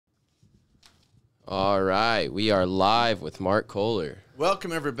All right, we are live with Mark Kohler.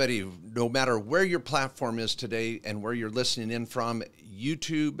 Welcome, everybody, no matter where your platform is today and where you're listening in from,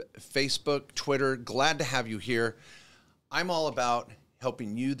 YouTube, Facebook, Twitter, glad to have you here. I'm all about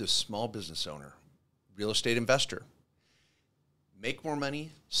helping you, the small business owner, real estate investor, make more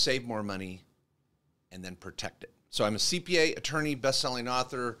money, save more money, and then protect it. So I'm a CPA, attorney, best-selling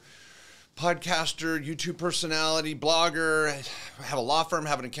author, podcaster, YouTube personality, blogger. I have a law firm,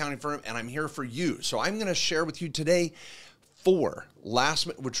 have an accounting firm, and I'm here for you. So I'm going to share with you today 4 last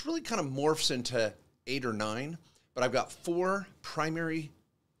minute, which really kind of morphs into 8 or 9, but I've got 4 primary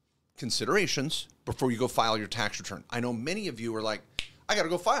considerations before you go file your tax return. I know many of you are like, I got to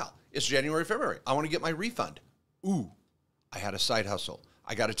go file. It's January, February. I want to get my refund. Ooh, I had a side hustle.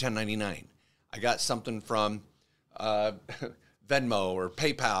 I got a 1099. I got something from Venmo or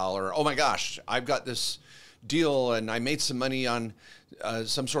PayPal, or, oh my gosh, I've got this deal and I made some money on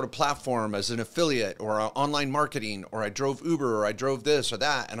some sort of platform as an affiliate or online marketing, or I drove Uber, or I drove this or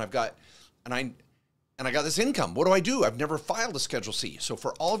that, and I got this income. What do I do? I've never filed a Schedule C. So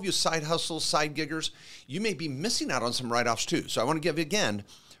for all of you side hustles, side giggers, you may be missing out on some write-offs too. So I want to give you, again,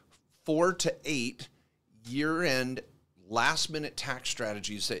 4 to 8 year-end, last-minute tax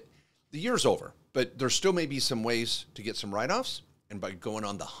strategies that the year's over, but there still may be some ways to get some write-offs and by going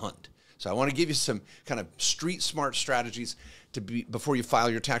on the hunt. So I want to give you some kind of street smart strategies to be before you file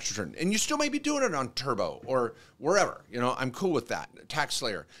your tax return. And you still may be doing it on Turbo or wherever. You know, I'm cool with that.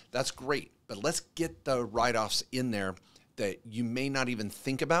 TaxSlayer, that's great. But let's get the write-offs in there that you may not even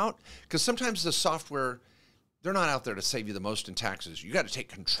think about, because sometimes the software, they're not out there to save you the most in taxes. You got to take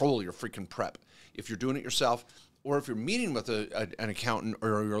control of your freaking prep. If you're doing it yourself, or if you're meeting with an accountant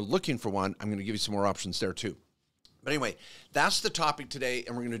or you're looking for one, I'm going to give you some more options there too. But anyway, that's the topic today,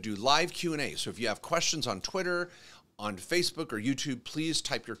 and we're going to do live Q&A. So if you have questions on Twitter, on Facebook, or YouTube, please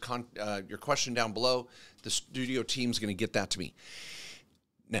type your question down below. The studio team's going to get that to me.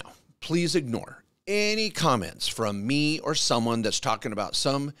 Now, please ignore any comments from me or someone that's talking about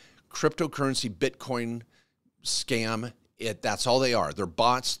some cryptocurrency Bitcoin scam. That's all they are. They're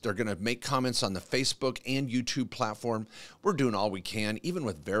bots. They're going to make comments on the Facebook and YouTube platform. We're doing all we can, even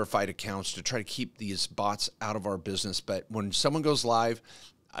with verified accounts, to try to keep these bots out of our business. But when someone goes live,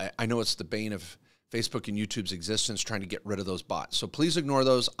 I know it's the bane of Facebook and YouTube's existence, trying to get rid of those bots. So please ignore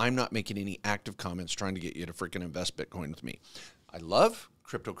those. I'm not making any active comments trying to get you to freaking invest Bitcoin with me. I love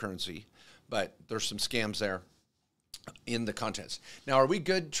cryptocurrency, but there's some scams there in the contents. Now, are we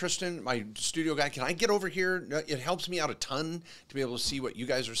good, Tristan, my studio guy? Can I get over here? It helps me out a ton to be able to see what you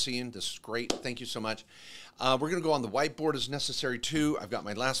guys are seeing. This is great. Thank you so much. We're going to go on the whiteboard as necessary too. I've got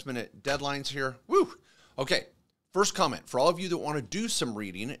my last minute deadlines here. Woo! Okay. First comment, for all of you that want to do some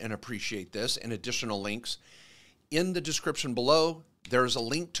reading and appreciate this, and additional links, in the description below, there's a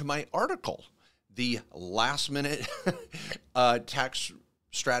link to my article, the last minute tax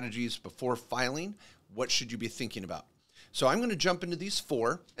strategies before filing. What should you be thinking about? So I'm going to jump into these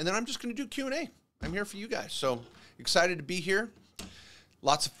 4, and then I'm just going to do Q&A. I'm here for you guys. So excited to be here.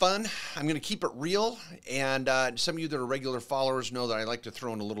 Lots of fun. I'm going to keep it real. And some of you that are regular followers know that I like to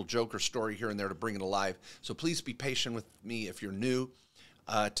throw in a little joke or story here and there to bring it alive. So please be patient with me if you're new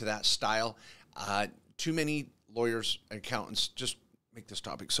to that style. Too many lawyers and accountants just make this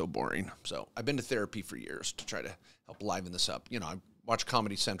topic so boring. So I've been to therapy for years to try to help liven this up. You know, I watch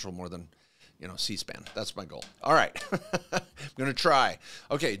Comedy Central more than C-SPAN. That's my goal. All right. I'm going to try.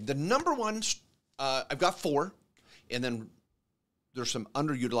 Okay. The number one, I've got 4, and then there's some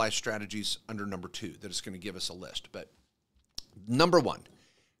underutilized strategies under number 2 that is going to give us a list. But number 1,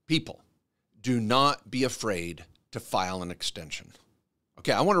 people, do not be afraid to file an extension.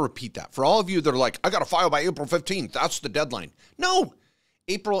 Okay. I want to repeat that. For all of you that are like, I got to file by April 15th. That's the deadline. No.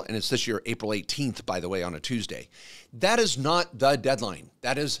 April, and it's this year, April 18th, by the way, on a Tuesday. That is not the deadline.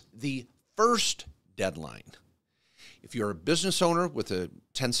 That is the first deadline. If you're a business owner with a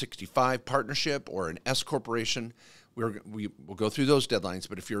 1065 partnership or an S corporation, we will go through those deadlines.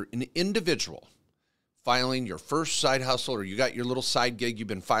 But if you're an individual filing your first side hustle, or you got your little side gig you've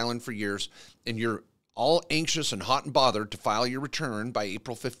been filing for years, and you're all anxious and hot and bothered to file your return by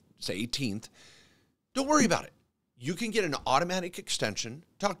April 5th, say 18th, don't worry about it. You can get an automatic extension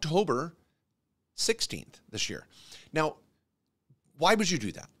to October 16th this year. Now, why would you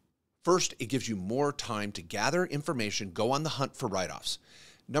do that? First, it gives you more time to gather information, go on the hunt for write-offs.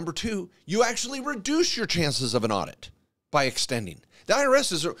 Number 2, you actually reduce your chances of an audit by extending. The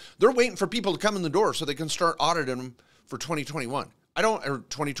IRS they're waiting for people to come in the door so they can start auditing them for 2021. Or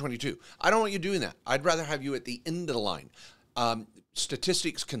 2022. I don't want you doing that. I'd rather have you at the end of the line.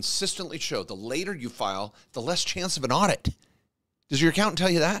 Statistics consistently show the later you file, the less chance of an audit. Does your accountant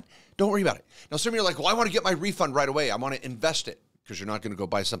tell you that? Don't worry about it. Now, some of you are like, well, I want to get my refund right away. I want to invest it, because you're not going to go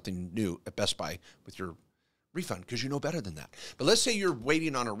buy something new at Best Buy with your refund, because you know better than that. But let's say you're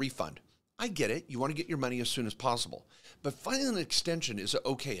waiting on a refund. I get it. You want to get your money as soon as possible. But filing an extension is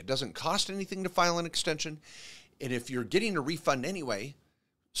okay. It doesn't cost anything to file an extension. And if you're getting a refund anyway,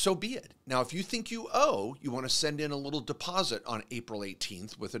 so be it. Now, if you think you owe, you want to send in a little deposit on April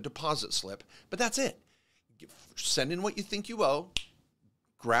 18th with a deposit slip, but that's it. Send in what you think you owe,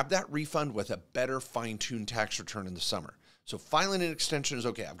 grab that refund with a better fine-tuned tax return in the summer. So filing an extension is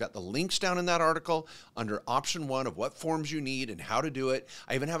okay. I've got the links down in that article under option 1 of what forms you need and how to do it.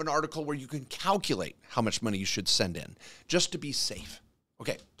 I even have an article where you can calculate how much money you should send in just to be safe.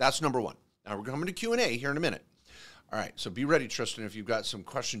 Okay, that's number 1. Now we're coming to Q&A here in a minute. All right, so be ready, Tristan. If you've got some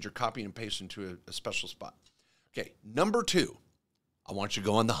questions, you're copying and pasting to a special spot. Okay, number 2, I want you to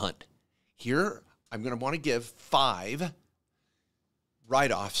go on the hunt. Here, I'm going to want to give 5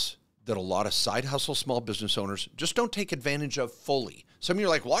 write-offs that a lot of side hustle small business owners just don't take advantage of fully. Some of you are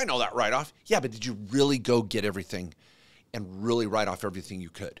like, well, I know that write-off. Yeah, but did you really go get everything and really write off everything you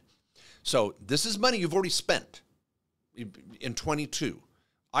could? So this is money you've already spent in 22.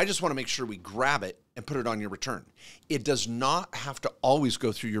 I just want to make sure we grab it and put it on your return. It does not have to always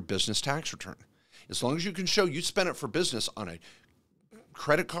go through your business tax return. As long as you can show you spent it for business on a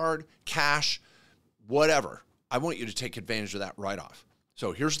credit card, cash, whatever, I want you to take advantage of that write-off.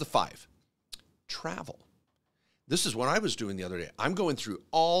 So here's the 5. Travel. This is what I was doing the other day. I'm going through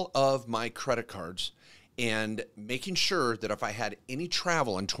all of my credit cards and making sure that if I had any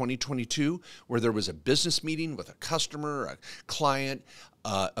travel in 2022 where there was a business meeting with a customer, a client,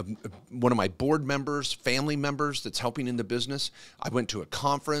 one of my board members, family members that's helping in the business, I went to a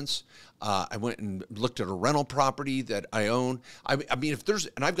conference, I went and looked at a rental property that I own. I mean, if there's,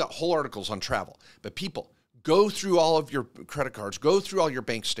 and I've got whole articles on travel, but people, go through all of your credit cards, go through all your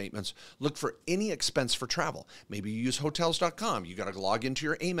bank statements, look for any expense for travel. Maybe you use hotels.com. You got to log into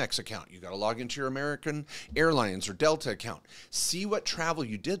your Amex account. You got to log into your American Airlines or Delta account. See what travel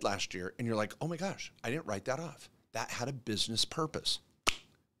you did last year, and you're like, oh my gosh, I didn't write that off. That had a business purpose.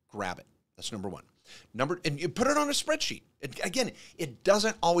 Grab it. That's number 1. And you put it on a spreadsheet. Again, it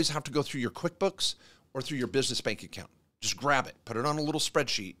doesn't always have to go through your QuickBooks or through your business bank account. Just grab it, put it on a little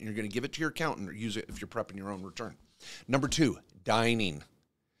spreadsheet, and you're going to give it to your accountant or use it if you're prepping your own return. Number 2, dining.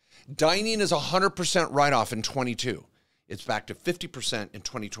 Dining is 100% write-off in 22. It's back to 50% in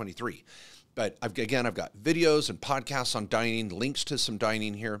 2023. But I've got videos and podcasts on dining, links to some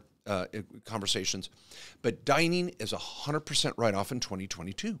dining here, conversations. But dining is 100% write-off in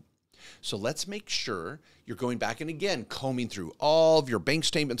 2022. So let's make sure you're going back and again combing through all of your bank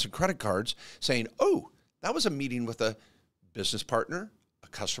statements and credit cards saying, oh, that was a meeting with a business partner, a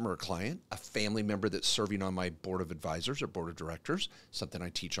customer or client, a family member that's serving on my board of advisors or board of directors, something I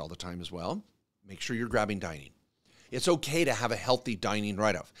teach all the time as well. Make sure you're grabbing dining. It's okay to have a healthy dining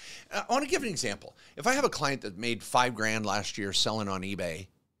write-off. I want to give an example. If I have a client that made $5,000 last year selling on eBay,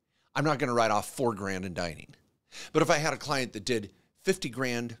 I'm not going to write off $4,000 in dining. But if I had a client that did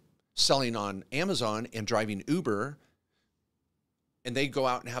 $50,000 selling on Amazon and driving Uber, and they go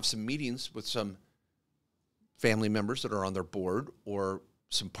out and have some meetings with some family members that are on their board or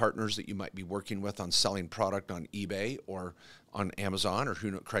some partners that you might be working with on selling product on eBay or on Amazon or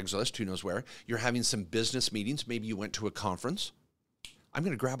Craigslist, who knows where, you're having some business meetings, maybe you went to a conference, I'm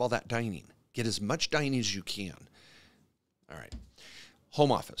going to grab all that dining. Get as much dining as you can. All right.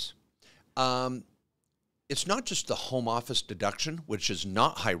 Home office. It's not just the home office deduction, which is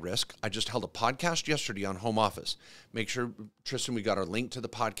not high risk. I just held a podcast yesterday on home office. Make sure, Tristan, we got our link to the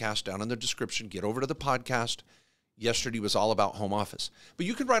podcast down in the description. Get over to the podcast. Yesterday was all about home office. But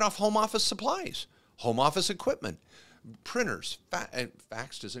you can write off home office supplies, home office equipment, printers,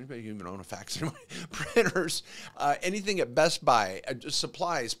 fax. Does anybody even own a fax anymore? Printers, anything at Best Buy,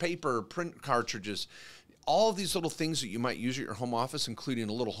 supplies, paper, print cartridges, all of these little things that you might use at your home office, including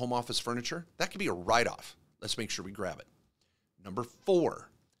a little home office furniture, that could be a write-off. Let's make sure we grab it. Number 4,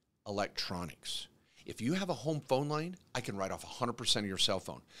 electronics. If you have a home phone line, I can write off 100% of your cell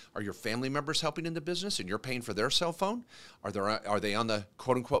phone. Are your family members helping in the business and you're paying for their cell phone? Are they on the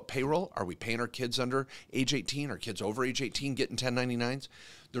quote-unquote payroll? Are we paying our kids under age 18, our kids over age 18 getting 1099s?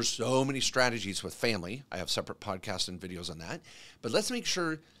 There's so many strategies with family. I have separate podcasts and videos on that. But let's make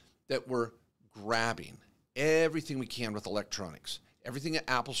sure that we're grabbing everything we can with electronics. Everything at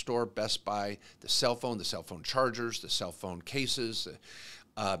Apple Store, Best Buy, the cell phone chargers, the cell phone cases,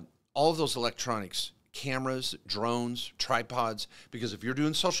 all of those electronics, cameras, drones, tripods, because if you're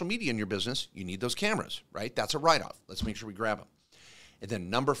doing social media in your business, you need those cameras, right? That's a write-off. Let's make sure we grab them. And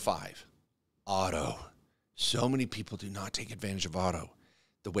then number 5, auto. So many people do not take advantage of auto.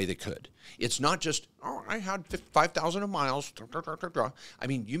 the way they could. It's not just, oh, I had 5,000 miles. I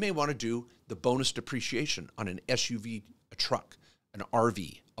mean, you may want to do the bonus depreciation on an SUV, a truck, an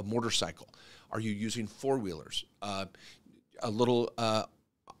RV, a motorcycle. Are you using four-wheelers? A little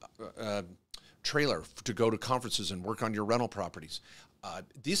trailer to go to conferences and work on your rental properties.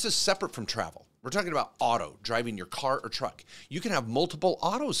 This is separate from travel. We're talking about auto, driving your car or truck. You can have multiple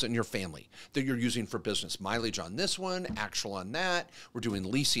autos in your family that you're using for business. Mileage on this one, actual on that. We're doing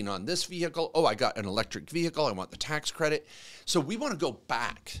leasing on this vehicle. Oh, I got an electric vehicle. I want the tax credit. So we want to go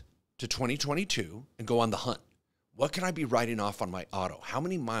back to 2022 and go on the hunt. What can I be writing off on my auto? How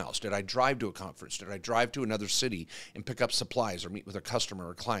many miles? Did I drive to a conference? Did I drive to another city and pick up supplies or meet with a customer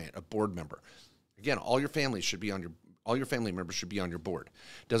or client, a board member? Again, all your family members should be on your board.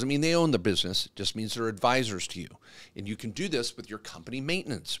 Doesn't mean they own the business, just means they're advisors to you. And you can do this with your company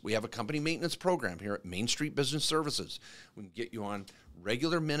maintenance. We have a company maintenance program here at Main Street Business Services. We can get you on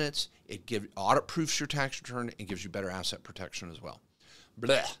regular minutes. It audit proofs your tax return and gives you better asset protection as well.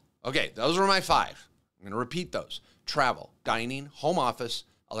 Blech. Okay, those are my 5. I'm going to repeat those. Travel, dining, home office,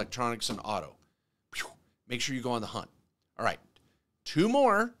 electronics, and auto. Make sure you go on the hunt. All right, 2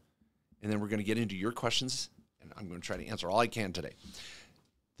 more, and then we're going to get into your questions, and I'm going to try to answer all I can today.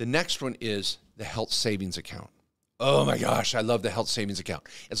 The next one is the health savings account. Oh my gosh, I love the health savings account.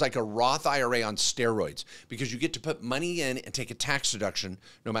 It's like a Roth IRA on steroids because you get to put money in and take a tax deduction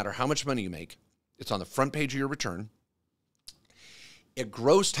no matter how much money you make. It's on the front page of your return. It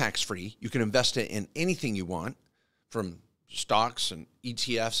grows tax-free. You can invest it in anything you want, from stocks and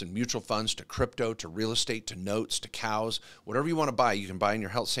ETFs and mutual funds to crypto to real estate to notes to cows. Whatever you want to buy, you can buy in your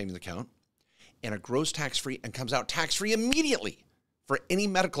health savings account. And it grows tax-free and comes out tax-free immediately for any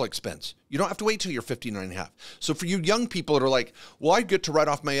medical expense. You don't have to wait till you're 59 and a half. So for you young people that are like, well, I get to write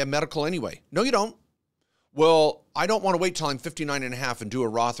off my medical anyway. No, you don't. Well, I don't want to wait till I'm 59 and a half and do a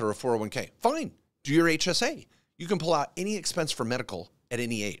Roth or a 401k. Fine. Do your HSA. You can pull out any expense for medical at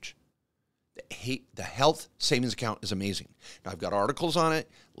any age. The health savings account is amazing. Now, I've got articles on it,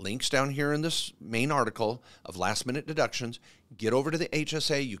 links down here in this main article of last-minute deductions. Get over to the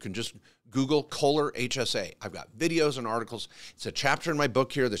HSA. You can just Google Kohler HSA. I've got videos and articles. It's a chapter in my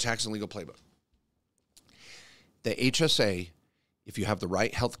book here, the Tax and Legal Playbook. The HSA, if you have the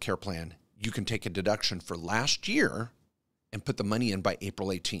right health care plan, you can take a deduction for last year and put the money in by April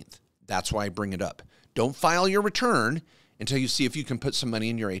 18th. That's why I bring it up. Don't file your return until you see if you can put some money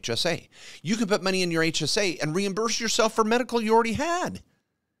in your HSA. You can put money in your HSA and reimburse yourself for medical you already had.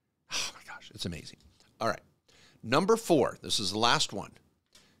 Oh my gosh, it's amazing. All right, number 4, this is the last one.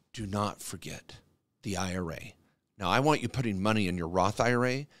 Do not forget the IRA. Now, I want you putting money in your Roth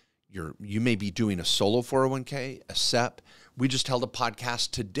IRA. You may be doing a solo 401k, a SEP. We just held a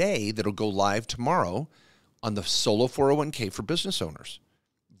podcast today that'll go live tomorrow on the solo 401k for business owners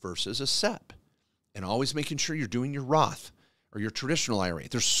versus a SEP. And always making sure you're doing your Roth or your traditional IRA.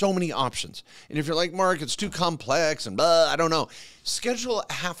 There's so many options. And if you're like, Mark, it's too complex and blah, I don't know. Schedule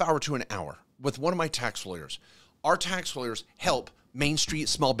a half hour to an hour with one of my tax lawyers. Our tax lawyers help Main Street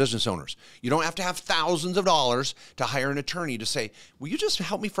small business owners. You don't have to have thousands of dollars to hire an attorney to say, will you just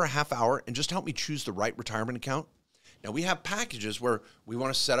help me for a half hour and just help me choose the right retirement account? Now, we have packages where we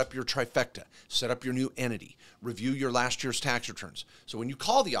want to set up your trifecta, set up your new entity, review your last year's tax returns. So when you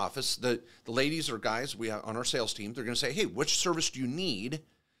call the office, the ladies or guys we have on our sales team, they're going to say, hey, which service do you need?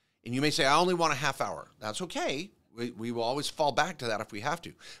 And you may say, I only want a half hour. That's okay. We will always fall back to that if we have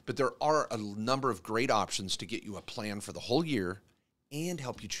to. But there are a number of great options to get you a plan for the whole year and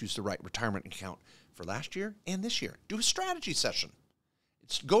help you choose the right retirement account for last year and this year. Do a strategy session.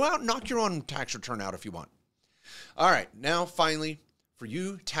 Go out and knock your own tax return out if you want. All right, now finally, for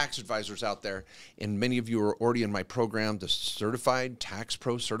you tax advisors out there, and many of you are already in my program, the Certified Tax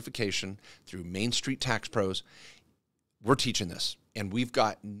Pro certification through Main Street Tax Pros, we're teaching this. And we've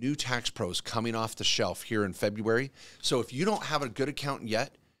got new tax pros coming off the shelf here in February. So if you don't have a good accountant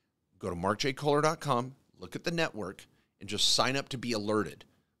yet, go to markjkohler.com, look at the network, and just sign up to be alerted.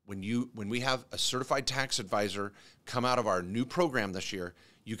 When we have a certified tax advisor come out of our new program this year,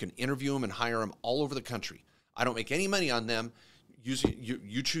 you can interview them and hire them all over the country. I don't make any money on them using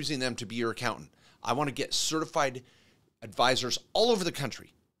you choosing them to be your accountant. I want to get certified advisors all over the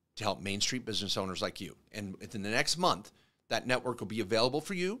country to help Main Street business owners like you. And within the next month, that network will be available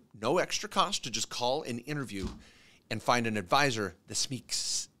for you, no extra cost, to just call and interview and find an advisor that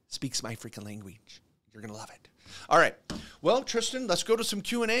speaks my freaking language. You're going to love it. All right. Well, Tristan, let's go to some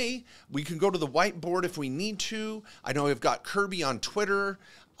Q&A. We can go to the whiteboard if we need to. I know we've got Kirby on Twitter,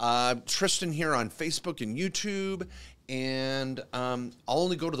 Tristan here on Facebook and YouTube, and I'll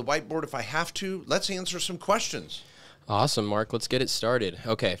only go to the whiteboard if I have to. Let's answer some questions. Awesome, Mark. Let's get it started.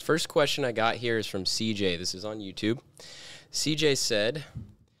 Okay, first question I got here is from CJ. This is on YouTube. CJ said,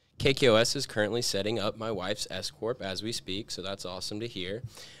 KKOS is currently setting up my wife's S-Corp as we speak, so that's awesome to hear.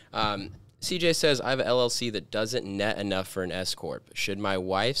 CJ says, I have an LLC that doesn't net enough for an S-Corp. Should my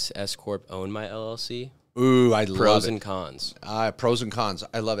wife's S-Corp own my LLC? Ooh, I love it. Pros and cons. Pros and cons.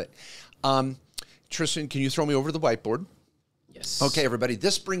 I love it. Tristan, can you throw me over the whiteboard? Yes. Okay, everybody,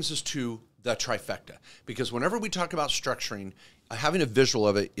 this brings us to the trifecta, because whenever we talk about structuring, having a visual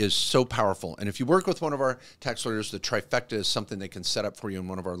of it is so powerful. And if you work with one of our tax lawyers, the trifecta is something they can set up for you in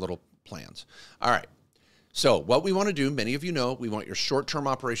one of our little plans. All right. So what we want to do, many of you know, we want your short-term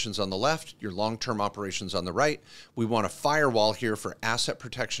operations on the left, your long-term operations on the right. We want a firewall here for asset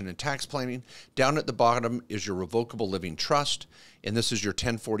protection and tax planning. Down at the bottom is your revocable living trust, and this is your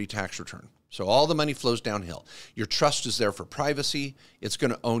 1040 tax return. So all the money flows downhill. Your trust is there for privacy. It's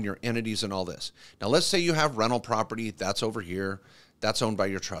going to own your entities and all this. Now, let's say you have rental property. That's over here. That's owned by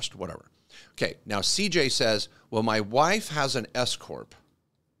your trust, whatever. Okay, now CJ says, well, my wife has an S-Corp,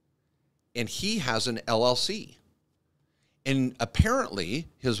 and he has an LLC. And apparently,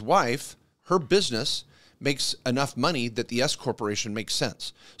 his wife, her business, makes enough money that the S-Corporation makes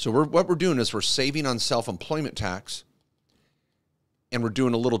sense. So what we're doing is we're saving on self-employment tax, and we're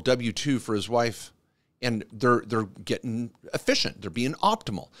doing a little W-2 for his wife, and they're getting efficient. They're being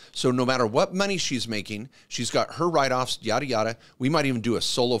optimal. So no matter what money she's making, she's got her write-offs, yada, yada. We might even do a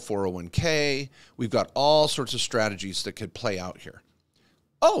solo 401k. We've got all sorts of strategies that could play out here.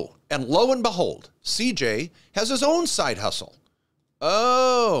 Oh, and lo and behold, CJ has his own side hustle.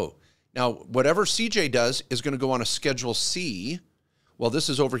 Oh, now whatever CJ does is going to go on a Schedule C. Well, this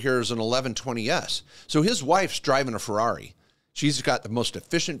is over here as an 1120S. So his wife's driving a Ferrari. She's got the most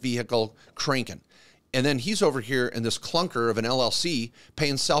efficient vehicle cranking. And then he's over here in this clunker of an LLC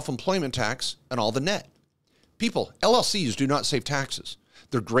paying self-employment tax and all the net. People, LLCs do not save taxes.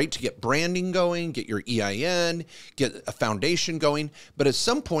 They're great to get branding going, get your EIN, get a foundation going. But at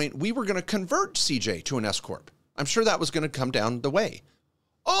some point, we were going to convert CJ to an S-Corp. I'm sure that was going to come down the way.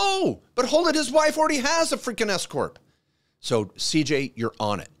 Oh, but hold it, his wife already has a freaking S-Corp. So CJ, you're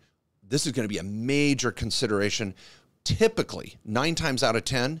on it. This is going to be a major consideration. Typically, 9 times out of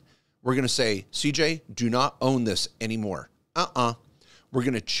 10, we're going to say, CJ, do not own this anymore. We're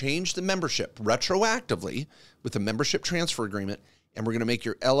going to change the membership retroactively with a membership transfer agreement, and we're going to make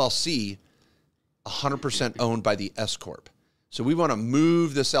your LLC 100% owned by the S-Corp. So we want to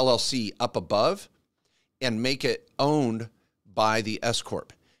move this LLC up above and make it owned by the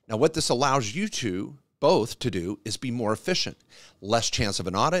S-Corp. Now, what this allows you to both to do is be more efficient. Less chance of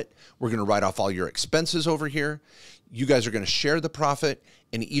an audit. We're going to write off all your expenses over here. You guys are going to share the profit,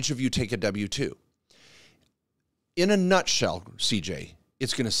 and each of you take a W-2. In a nutshell, CJ,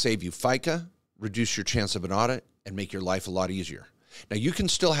 it's going to save you FICA, reduce your chance of an audit, and make your life a lot easier. Now, you can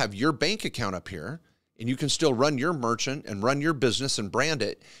still have your bank account up here, and you can still run your merchant and run your business and brand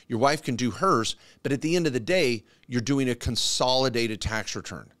it. Your wife can do hers, but at the end of the day, you're doing a consolidated tax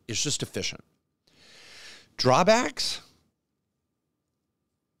return. It's just efficient. Drawbacks?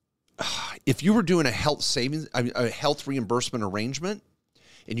 If you were doing a health reimbursement arrangement,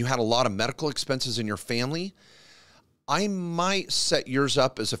 and you had a lot of medical expenses in your family, I might set yours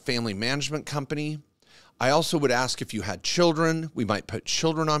up as a family management company. I also would ask if you had children. We might put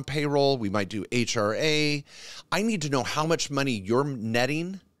children on payroll. We might do HRA. I need to know how much money you're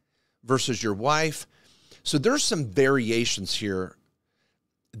netting versus your wife. So there's some variations here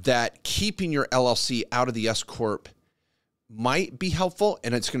that keeping your LLC out of the S-Corp might be helpful,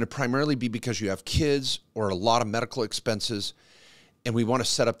 and it's going to primarily be because you have kids or a lot of medical expenses, and we want to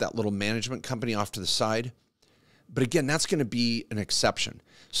set up that little management company off to the side. But again, that's going to be an exception.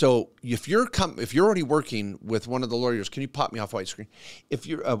 So if you're already working with one of the lawyers, can you pop me off white screen? If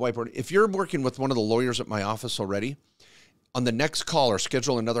you're whiteboard, if you're working with one of the lawyers at my office already, on the next call or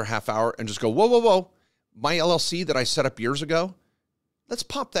schedule another half hour and just go, whoa, whoa, whoa, my LLC that I set up years ago, let's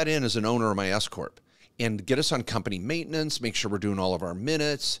pop that in as an owner of my S-Corp and get us on company maintenance, make sure we're doing all of our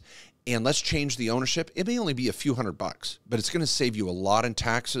minutes, and let's change the ownership. It may only be a few $100, but it's going to save you a lot in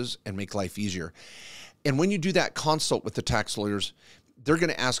taxes and make life easier. And when you do that consult with the tax lawyers, they're going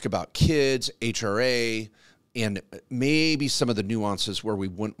to ask about kids, HRA, and maybe some of the nuances where we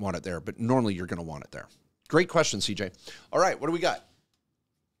wouldn't want it there, but normally you're going to want it there. Great question, CJ. All right, what do we got?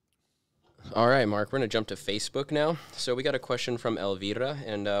 All right, Mark, we're going to jump to Facebook now. So we got a question from Elvira,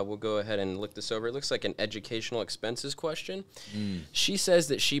 and we'll go ahead and look this over. It looks like an educational expenses question. She says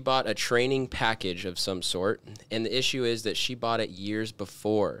that she bought a training package of some sort, and the issue is that she bought it years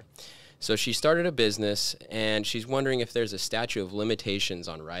before. So she started a business, and she's wondering if there's a statute of limitations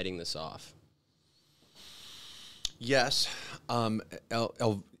on writing this off. Yes.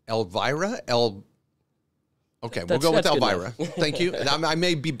 Elvira? Okay, we'll go with That's good Elvira. Thank you. I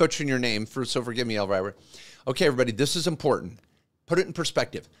may be butchering your name, so forgive me, Elvira. Okay, everybody, this is important. Put it in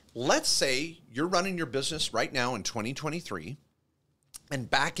perspective. Let's say you're running your business right now in 2023, and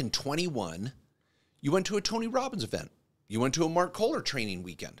back in 21, you went to a Tony Robbins event. You went to a Mark Kohler training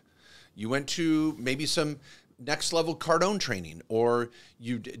weekend. You went to maybe some next level Cardone training, or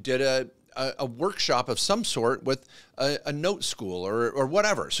you did a workshop of some sort with a note school or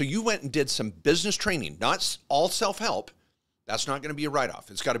whatever. So you went and did some business training, not all self-help. That's not going to be a write-off.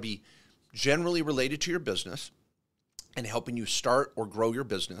 It's got to be generally related to your business and helping you start or grow your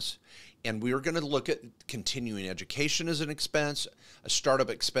business. And we are going to look at continuing education as an expense, a startup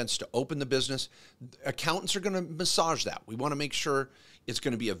expense to open the business. Accountants are going to massage that. We want to make sure it's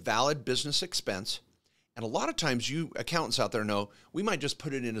going to be a valid business expense. And a lot of times you accountants out there know we might just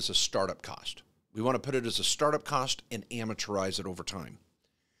put it in as a startup cost. We want to put it as a startup cost and amateurize it over time.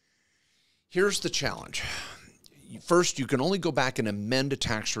 Here's the challenge. First, you can only go back and amend a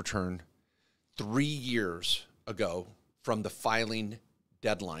tax return 3 years ago from the filing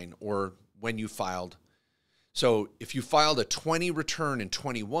deadline or when you filed. So if you filed a 20 return in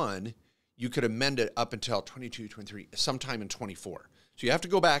 21, you could amend it up until 22, 23, sometime in 24. So you have to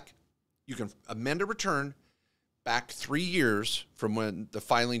go back. You can amend a return back 3 years from when the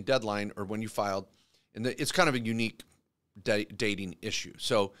filing deadline or when you filed. And it's kind of a unique dating issue.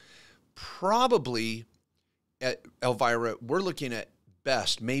 So probably at Elvira, we're looking at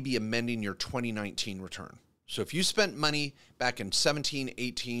best maybe amending your 2019 return. So if you spent money back in 17,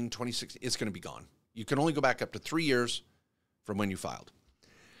 18, 2016, it's going to be gone. You can only go back up to 3 years from when you filed.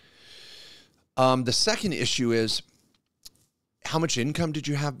 The second issue is, how much income did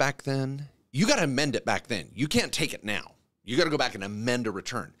you have back then? You got to amend it back then. You can't take it now. You got to go back and amend a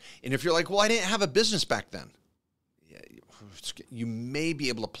return. And if you're like, well, I didn't have a business back then, you may be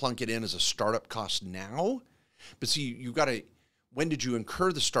able to plunk it in as a startup cost now. But see, you got to, when did you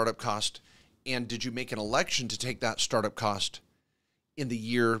incur the startup cost? And did you make an election to take that startup cost in the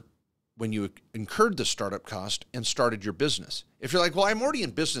year when you incurred the startup cost and started your business? If you're like, well, I'm already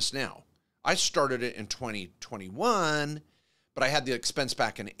in business now. I started it in 2021, but I had the expense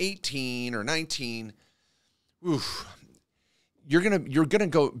back in 18 or 19. Oof. You're gonna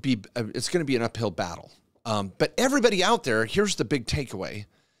go be. It's gonna be an uphill battle. But everybody out there, here's the big takeaway: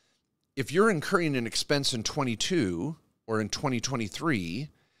 if you're incurring an expense in 22 or in 2023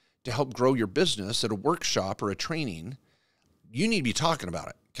 to help grow your business at a workshop or a training, you need to be talking about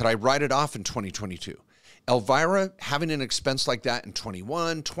it. Could I write it off in 2022? Elvira, having an expense like that in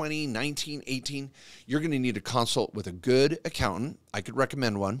 21, 20, 19, 18, you're going to need to consult with a good accountant. I could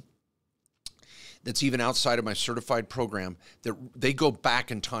recommend one that's even outside of my certified program, that they go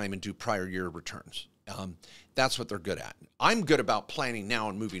back in time and do prior year returns. That's what they're good at. I'm good about planning now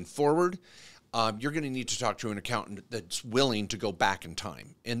and moving forward. You're going to need to talk to an accountant that's willing to go back in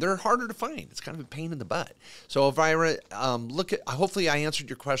time. And they're harder to find. It's kind of a pain in the butt. So Elvira, hopefully I answered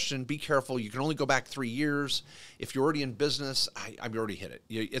your question. Be careful. You can only go back 3 years. If you're already in business, I've already hit it.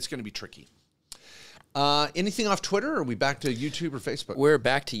 It's going to be tricky. Anything off Twitter, or are we back to YouTube or Facebook? We're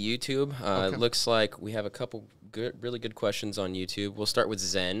back to YouTube. Okay. It looks like we have a couple really good questions on YouTube. We'll start with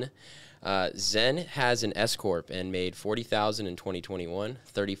Zen. Zen has an S Corp and made $40,000 in 2021,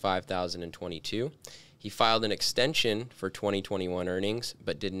 $35,000 in 22. He filed an extension for 2021 earnings,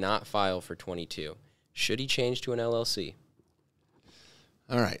 but did not file for 22. Should he change to an LLC?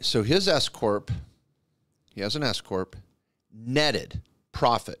 All right. So his S Corp, he has an S Corp, netted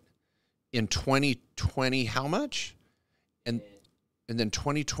profit in 2020. How much? And then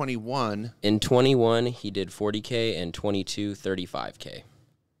 2021. In 21, he did 40K, and 22, 35K.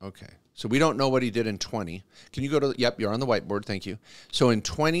 Okay. So we don't know what he did in 20. Can you go to, yep, you're on the whiteboard. Thank you. So in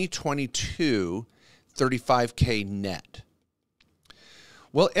 2022, 35K net.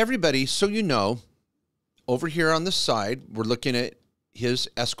 Well, everybody, so you know, over here on the side, we're looking at his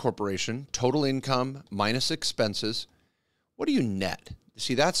S corporation, total income minus expenses. What do you net?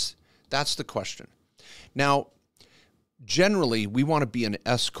 See, that's the question. Now, generally, we want to be an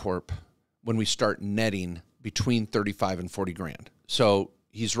S corp when we start netting between 35 and 40 grand. So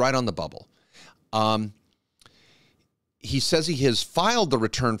he's right on the bubble. He says he has filed the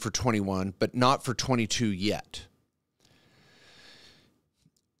return for 21, but not for 22 yet.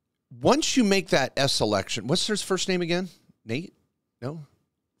 Once you make that S election, what's his first name again? Nate? No?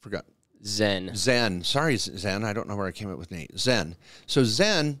 Forgot. Zen. Zen. Sorry, Zen. I don't know where I came up with Nate. Zen. So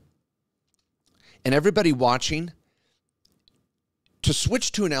Zen, and everybody watching, to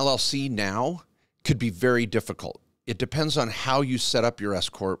switch to an LLC now could be very difficult. It depends on how you set up your S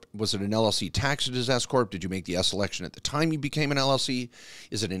Corp. Was it an LLC taxed as S Corp? Did you make the S election at the time you became an LLC?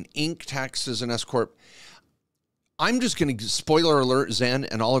 Is it an Inc. taxed as an S Corp? I'm just going to, spoiler alert, Zen,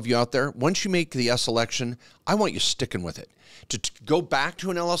 and all of you out there, once you make the S election, I want you sticking with it. To go back to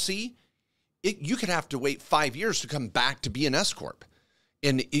an LLC, you could have to wait 5 years to come back to be an S Corp.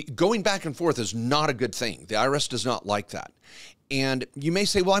 And going back and forth is not a good thing. The IRS does not like that. And you may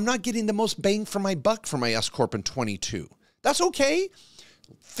say, well, I'm not getting the most bang for my buck for my S Corp in 22. That's okay.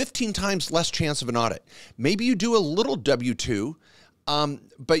 15 times less chance of an audit. Maybe you do a little W-2,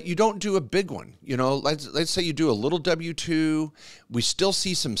 but you don't do a big one. You know, let's say you do a little W-2. We still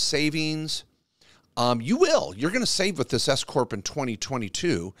see some savings. You will. You're going to save with this S Corp in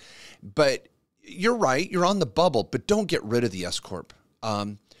 2022. But you're right. You're on the bubble, but don't get rid of the S Corp.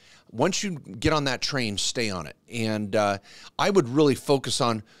 Once you get on that train, stay on it. And I would really focus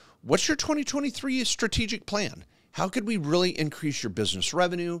on what's your 2023 strategic plan? How could we really increase your business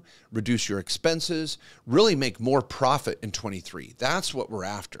revenue, reduce your expenses, really make more profit in 23? That's what we're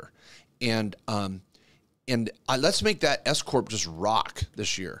after. And let's make that S Corp just rock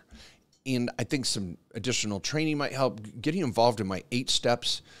this year. And I think some additional training might help. Getting involved in my 8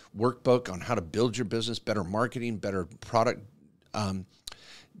 steps workbook on how to build your business, better marketing, better product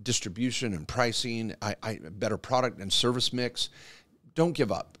distribution and pricing, better product and service mix. Don't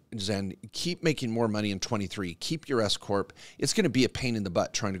give up, Zen. Keep making more money in 23. Keep your S Corp. It's going to be a pain in the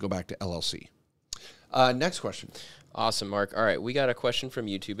butt trying to go back to LLC. Next question. Awesome, Mark. All right, we got a question from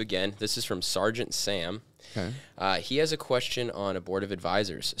YouTube again. This is from Sergeant Sam. Okay. He has a question on a board of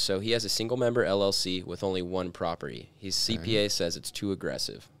advisors. So he has a single member LLC with only one property. His CPA says it's too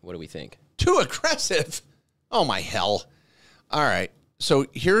aggressive. What do we think? Too aggressive? Oh, my hell. All right. So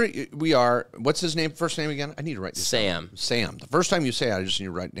here we are. What's his name? First name again? I need to write this down. Sam. The first time you say it, I just need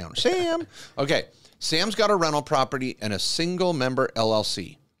to write it down. Sam. Okay. Sam's got a rental property and a single member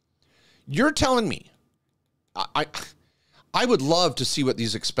LLC. You're telling me, I would love to see what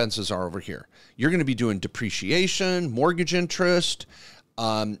these expenses are over here. You're going to be doing depreciation, mortgage interest,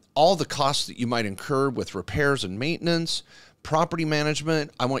 all the costs that you might incur with repairs and maintenance, property management.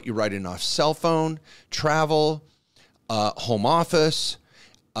 I want you writing off cell phone, travel, home office,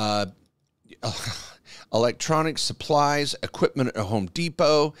 electronic supplies, equipment at Home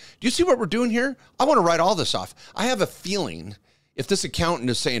Depot. Do you see what we're doing here? I want to write all this off. I have a feeling if this accountant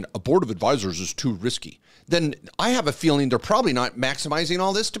is saying a board of advisors is too risky, then I have a feeling they're probably not maximizing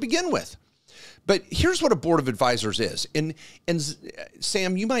all this to begin with. But here's what a board of advisors is. And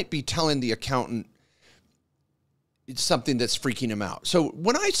Sam, you might be telling the accountant something that's freaking him out. So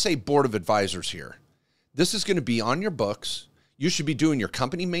when I say board of advisors here, this is going to be on your books. You should be doing your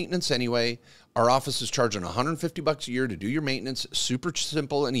company maintenance anyway. Our office is charging $150 a year to do your maintenance. Super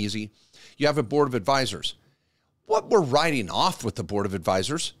simple and easy. You have a board of advisors. What we're writing off with the board of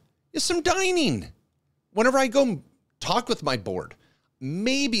advisors is some dining. Whenever I go talk with my board,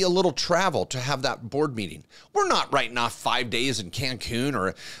 maybe a little travel to have that board meeting. We're not writing off 5 days in Cancun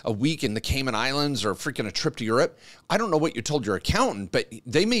or a week in the Cayman Islands or freaking a trip to Europe. I don't know what you told your accountant, but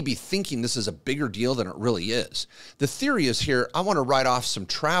they may be thinking this is a bigger deal than it really is. The theory is here, I want to write off some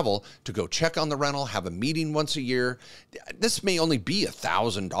travel to go check on the rental, have a meeting once a year. This may only be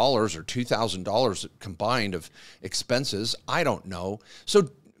 $1,000 or $2,000 combined of expenses. I don't know. So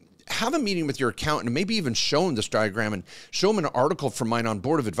have a meeting with your accountant and maybe even show them this diagram and show them an article from mine on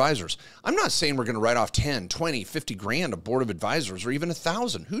board of advisors. I'm not saying we're going to write off 10, 20, 50 grand of board of advisors or even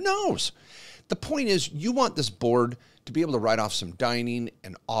 1,000. Who knows? The point is you want this board to be able to write off some dining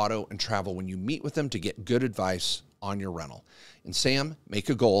and auto and travel when you meet with them to get good advice on your rental. And Sam, make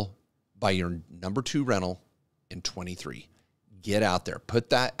a goal by your number 2 rental in 23. Get out there. Put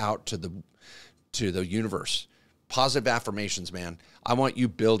that out to the universe. Positive affirmations, man. I want you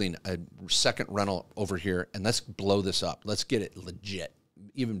building a second rental over here, and let's blow this up. Let's get it legit,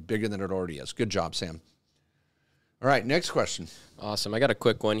 even bigger than it already is. Good job, Sam. All right, next question. Awesome. I got a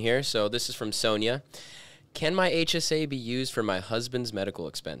quick one here. So this is from Sonia. Can my HSA be used for my husband's medical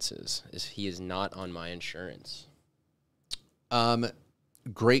expenses as he is not on my insurance?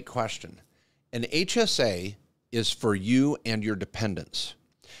 Great question. An HSA is for you and your dependents.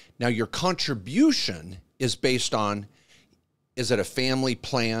 Now, your contribution is based on, is it a family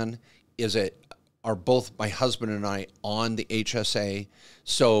plan? Are both my husband and I on the HSA?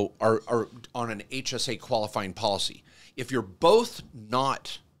 So are on an HSA qualifying policy. If you're both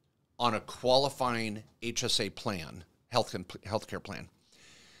not on a qualifying HSA plan, healthcare plan,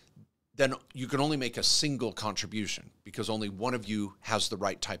 then you can only make a single contribution because only one of you has the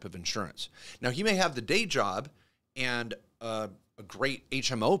right type of insurance. Now, he may have the day job and a great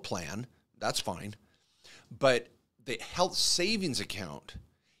HMO plan. That's fine. But the health savings account,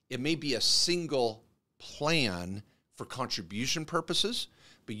 it may be a single plan for contribution purposes,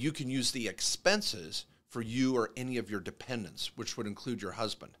 but you can use the expenses for you or any of your dependents, which would include your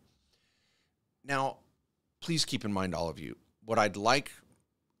husband. Now, please keep in mind, all of you, what I'd like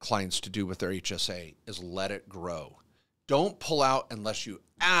clients to do with their HSA is let it grow. Don't pull out unless you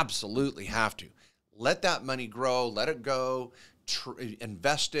absolutely have to. Let that money grow, let it go,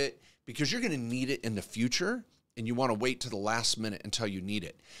 invest it, because you're going to need it in the future, and you want to wait to the last minute until you need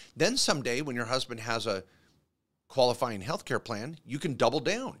it. Then someday when your husband has a qualifying healthcare plan, you can double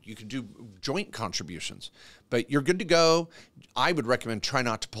down. You can do joint contributions, but you're good to go. I would recommend try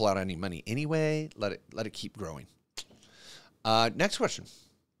not to pull out any money anyway. Let it keep growing. Next question.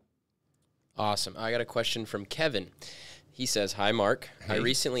 Awesome. I got a question from Kevin. He says, "Hi, Mark. Hey. I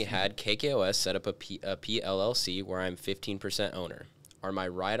recently had KKOS set up a PLLC where I'm 15% owner. Are my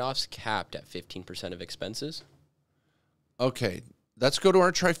write-offs capped at 15% of expenses?" Okay, let's go to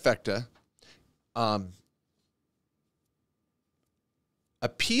our trifecta. A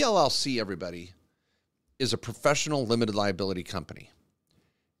PLLC, everybody, is a professional limited liability company.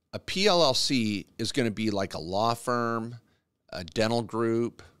 A PLLC is going to be like a law firm, a dental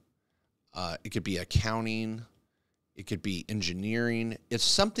group. It could be accounting. It could be engineering. It's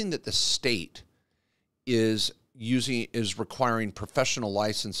something that the state is requiring professional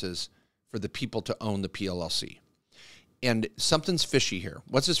licenses for the people to own the PLLC. And something's fishy here.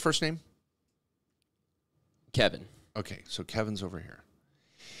 What's his first name? Kevin. Okay, so Kevin's over here.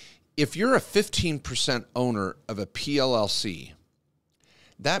 If you're a 15% owner of a PLLC,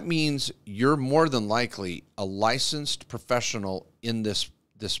 that means you're more than likely a licensed professional in this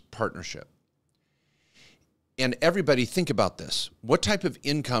partnership. And everybody, think about this. What type of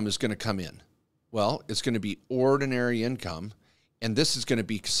income is going to come in? Well, it's going to be ordinary income, and this is going to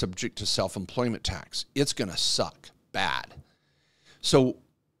be subject to self-employment tax. It's going to suck bad. So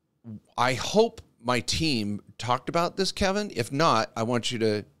I hope my team talked about this, Kevin. If not, I want you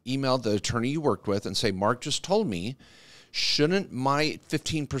to email the attorney you worked with and say, Mark just told me, shouldn't my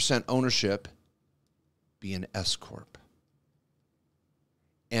 15% ownership be an S Corp?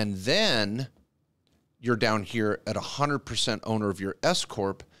 And then you're down here at 100% owner of your S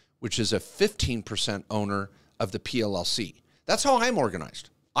Corp, which is a 15% owner of the PLLC. That's how I'm organized.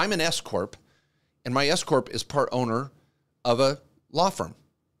 I'm an S Corp, and my S Corp is part owner of a law firm.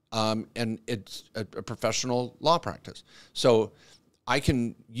 And it's a professional law practice. So I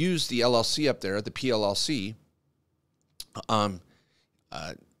can use the LLC up there, the PLLC,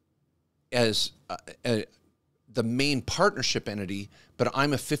 as the main partnership entity, but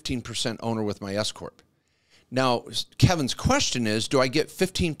I'm a 15% owner with my S Corp. Now, Kevin's question is, do I get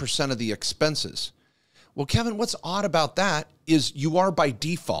 15% of the expenses? Well, Kevin, what's odd about that is you are by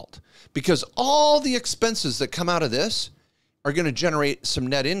default, because all the expenses that come out of this are going to generate some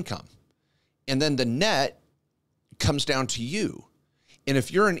net income. And then the net comes down to you. And if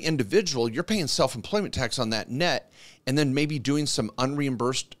you're an individual, you're paying self-employment tax on that net and then maybe doing some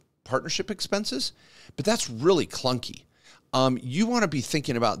unreimbursed partnership expenses. But that's really clunky. You want to be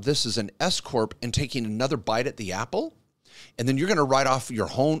thinking about this as an S Corp and taking another bite at the apple. And then you're going to write off your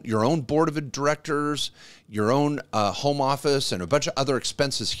own board of directors, your own home office, and a bunch of other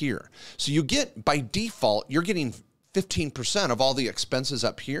expenses here. So you get, by default, you're getting 15% of all the expenses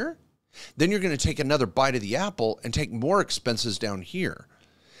up here. Then you're going to take another bite of the apple and take more expenses down here.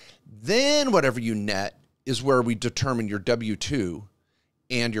 Then whatever you net is where we determine your W-2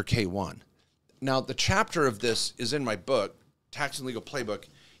 and your K-1. Now, the chapter of this is in my book, Tax and Legal Playbook.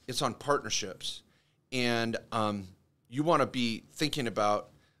 It's on partnerships. And you want to be thinking about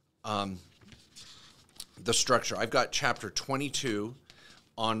the structure. I've got chapter 22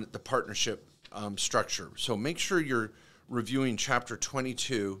 on the partnership structure. So make sure you're reviewing chapter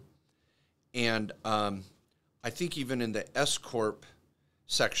 22. And I think even in the S Corp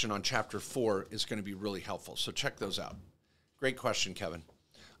section on chapter 4 is going to be really helpful. So check those out. Great question, Kevin.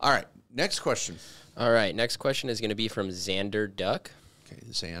 All right, next question. All right, next question is going to be from Xander Duck. Okay,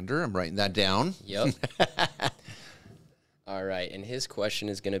 Xander, I'm writing that down. Yep. All right, and his question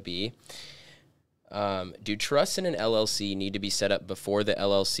is going to be, do trusts in an LLC need to be set up before the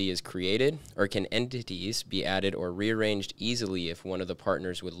LLC is created, or can entities be added or rearranged easily if one of the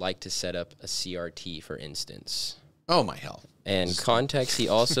partners would like to set up a CRT, for instance? Oh, my hell. And context, he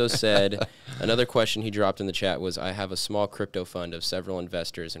also said, another question he dropped in the chat was, I have a small crypto fund of several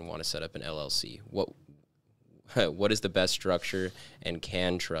investors and want to set up an LLC. What is the best structure, and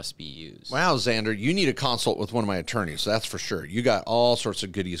can trust be used? Wow, Xander, you need a consult with one of my attorneys, that's for sure. You got all sorts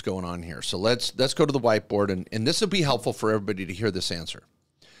of goodies going on here. So let's go to the whiteboard, and this will be helpful for everybody to hear this answer.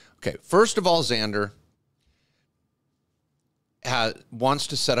 Okay, first of all, Xander, wants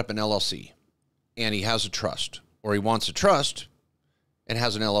to set up an LLC and he has a trust, or he wants a trust and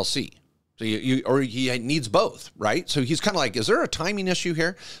has an LLC. So or he needs both, right? So he's kind of like, is there a timing issue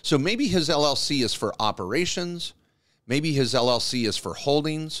here? So maybe his LLC is for operations. Maybe his LLC is for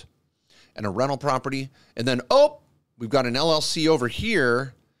holdings and a rental property. And then, we've got an LLC over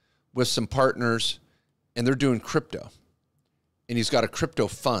here with some partners and they're doing crypto. And he's got a crypto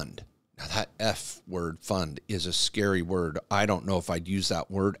fund. Now that F word, fund, is a scary word. I don't know if I'd use that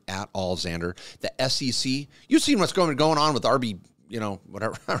word at all, Xander. The SEC, you've seen what's going on with RB,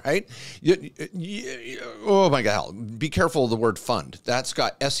 whatever, right? Oh my God, be careful of the word fund. That's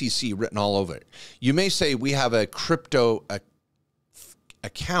got SEC written all over it. You may say we have a crypto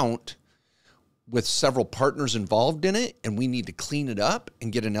account with several partners involved in it, and we need to clean it up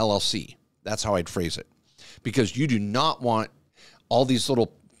and get an LLC. That's how I'd phrase it. Because you do not want all these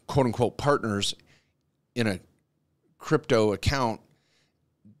little quote unquote partners in a crypto account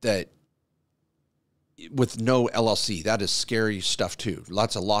that with no LLC. That is scary stuff too.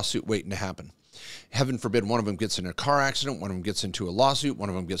 Lots of lawsuit waiting to happen. Heaven forbid one of them gets in a car accident, one of them gets into a lawsuit, one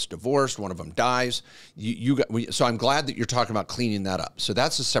of them gets divorced, one of them dies. So I'm glad that you're talking about cleaning that up. So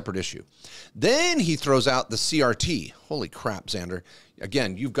that's a separate issue. Then he throws out the CRT. Holy crap, Xander.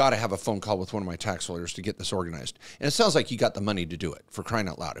 Again, you've got to have a phone call with one of my tax lawyers to get this organized. And it sounds like you got the money to do it, for crying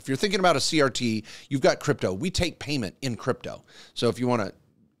out loud. If you're thinking about a CRT, you've got crypto. We take payment in crypto. So if you want to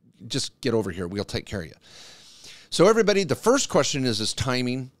just get over here, we'll take care of you. So everybody, the first question is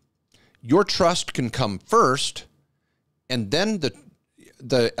timing. Your trust can come first and then the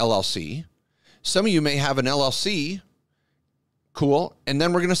LLC. Some of you may have an LLC. Cool. And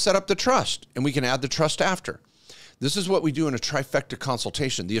then we're going to set up the trust and we can add the trust after. This is what we do in a trifecta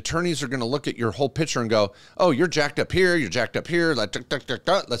consultation. The attorneys are going to look at your whole picture and go, oh, you're jacked up here. You're jacked up here.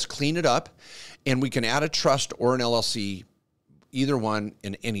 Let's clean it up. And we can add a trust or an LLC, either one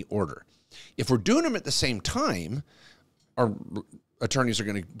in any order. If we're doing them at the same time, our attorneys are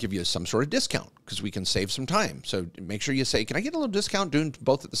going to give you some sort of discount because we can save some time. So make sure you say, can I get a little discount doing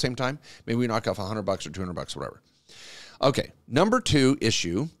both at the same time? Maybe we knock off $100 or $200, whatever. Okay. Number 2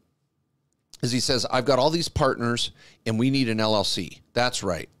 issue is he says, I've got all these partners and we need an LLC. That's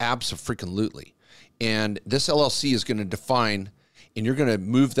right. Abso-freaking-lutely. And this LLC is going to define, and you're going to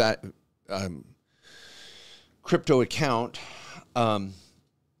move that crypto account or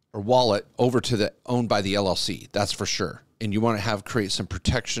wallet over to the owned by the LLC. That's for sure. And you want to create some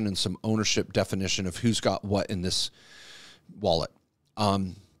protection and some ownership definition of who's got what in this wallet.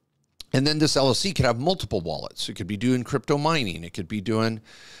 And then this LLC could have multiple wallets. It could be doing crypto mining. It could be doing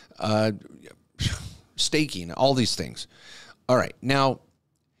staking, all these things. All right. Now,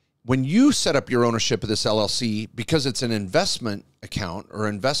 when you set up your ownership of this LLC, because it's an investment account or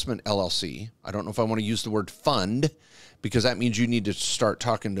investment LLC, I don't know if I want to use the word fund because that means you need to start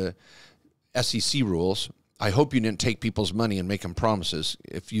talking to SEC rules. I hope you didn't take people's money and make them promises.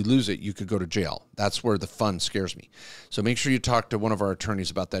 If you lose it, you could go to jail. That's where the fund scares me. So make sure you talk to one of our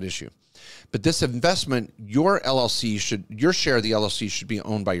attorneys about that issue. But this investment, your share of the LLC should be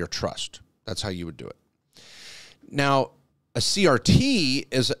owned by your trust. That's how you would do it. Now, a CRT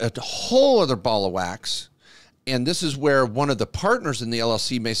is a whole other ball of wax. And this is where one of the partners in the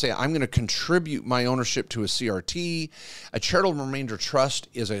LLC may say, I'm going to contribute my ownership to a CRT. A charitable remainder trust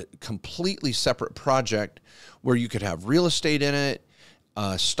is a completely separate project where you could have real estate in it,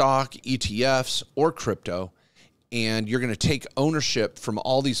 stock, ETFs, or crypto. And you're going to take ownership from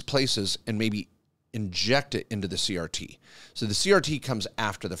all these places and maybe inject it into the CRT. So the CRT comes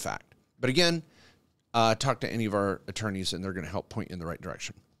after the fact. But again, talk to any of our attorneys and they're going to help point you in the right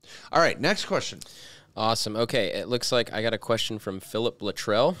direction. All right, next question. Awesome. Okay, it looks like I got a question from Philip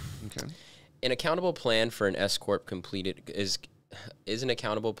Luttrell. Okay. An accountable plan for an S corp completed is an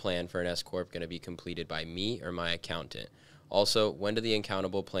accountable plan for an S corp going to be completed by me or my accountant? Also, when do the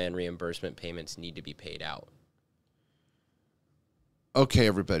accountable plan reimbursement payments need to be paid out? Okay,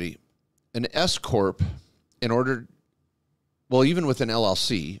 everybody. An S corp, even with an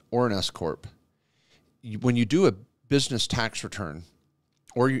LLC or an S corp, when you do a business tax return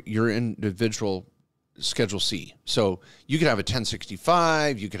or your individual Schedule C. So you could have a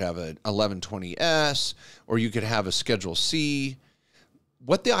 1065, you could have an 1120S, or you could have a Schedule C.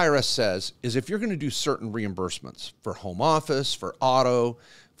 What the IRS says is if you're going to do certain reimbursements for home office, for auto,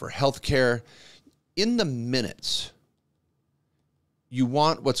 for healthcare, in the minutes, you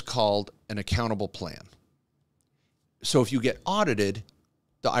want what's called an accountable plan. So if you get audited,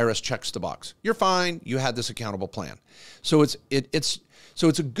 the IRS checks the box. You're fine. You had this accountable plan. So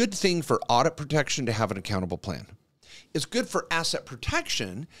it's a good thing for audit protection to have an accountable plan. It's good for asset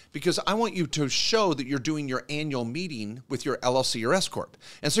protection because I want you to show that you're doing your annual meeting with your LLC or S Corp.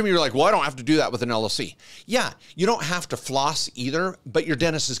 And some of you are like, well, I don't have to do that with an LLC. Yeah, you don't have to floss either, but your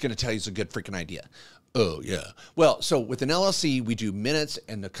dentist is going to tell you it's a good freaking idea. Oh, yeah. Well, so with an LLC, we do minutes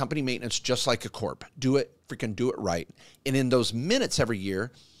and the company maintenance just like a corp. Do it right. And in those minutes every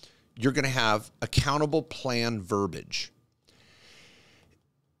year, you're going to have accountable plan verbiage.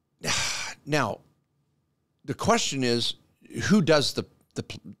 Now, the question is, who does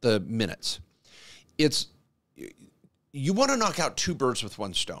the minutes? You want to knock out two birds with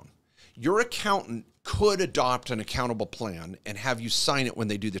one stone. Your accountant could adopt an accountable plan and have you sign it when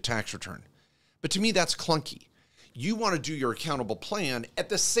they do the tax return. But to me, that's clunky. You want to do your accountable plan at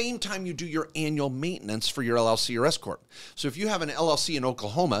the same time you do your annual maintenance for your LLC or S Corp. So if you have an LLC in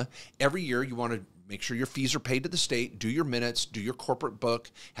Oklahoma, every year you want to make sure your fees are paid to the state, do your minutes, do your corporate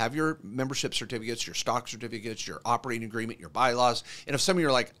book, have your membership certificates, your stock certificates, your operating agreement, your bylaws. And if some of you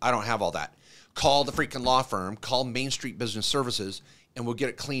are like, I don't have all that, call the freaking law firm, call Main Street Business Services, and we'll get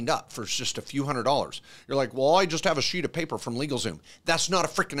it cleaned up for just a few $100s. You're like, well, I just have a sheet of paper from LegalZoom. That's not a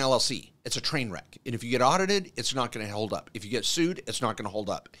freaking LLC. It's a train wreck. And if you get audited, it's not going to hold up. If you get sued, it's not going to hold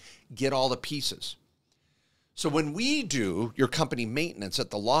up. Get all the pieces. So when we do your company maintenance at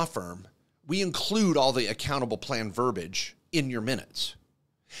the law firm, we include all the accountable plan verbiage in your minutes.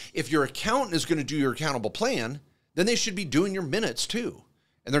 If your accountant is going to do your accountable plan, then they should be doing your minutes too.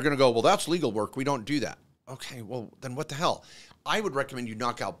 And they're going to go, well, that's legal work. We don't do that. Okay, well, then what the hell? I would recommend you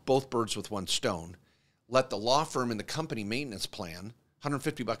knock out both birds with one stone. Let the law firm and the company maintenance plan,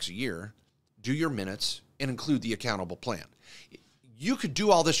 $150 a year, do your minutes and include the accountable plan. You could do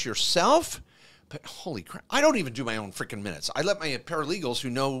all this yourself, but holy crap, I don't even do my own freaking minutes. I let my paralegals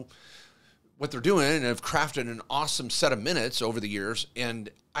who know what they're doing and have crafted an awesome set of minutes over the years, and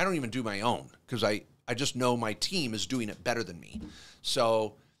I don't even do my own because I just know my team is doing it better than me.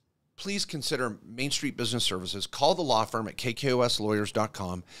 So please consider Main Street Business Services. Call the law firm at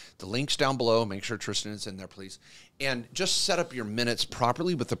kkoslawyers.com. The link's down below. Make sure Tristan is in there, please. And just set up your minutes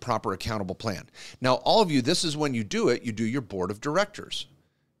properly with the proper accountable plan. Now, all of you, this is when you do it, you do your board of directors.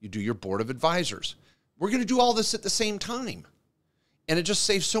 You do your board of advisors. We're going to do all this at the same time. And it just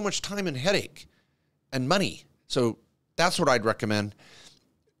saves so much time and headache and money. So that's what I'd recommend.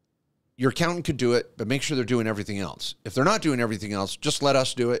 Your accountant could do it, but make sure they're doing everything else. If they're not doing everything else, just let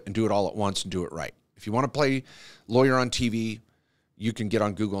us do it and do it all at once and do it right. If you want to play lawyer on TV, you can get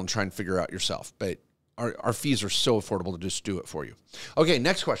on Google and try and figure it out yourself. But our fees are so affordable to just do it for you. Okay,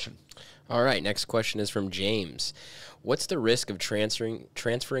 next question. All right, next question is from James. What's the risk of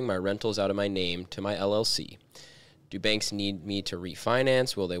transferring my rentals out of my name to my LLC? Do banks need me to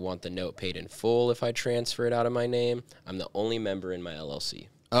refinance? Will they want the note paid in full if I transfer it out of my name? I'm the only member in my LLC.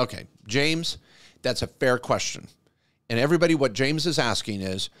 Okay, James, that's a fair question. And everybody, what James is asking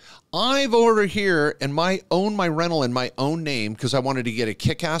is, I've over here and own my rental in my own name because I wanted to get a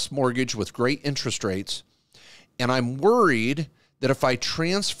kick-ass mortgage with great interest rates. And I'm worried that if I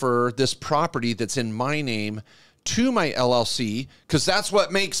transfer this property that's in my name to my LLC, because that's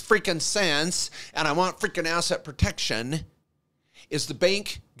what makes freaking sense, and I want freaking asset protection, is the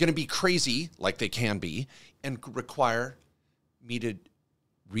bank going to be crazy, like they can be, and require me to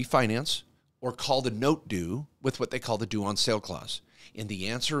refinance or call the note due with what they call the due on sale clause? And the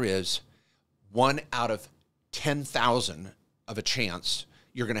answer is 1 out of 10,000 of a chance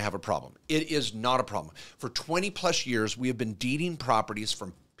you're going to have a problem. It is not a problem. For 20 plus years, we have been deeding properties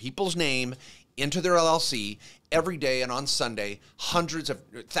from people's name into their LLC every day, and on Sunday, hundreds of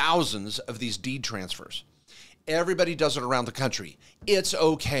thousands of these deed transfers. Everybody does it around the country. It's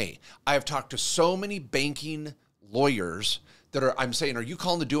okay. I have talked to so many banking lawyers I'm saying, are you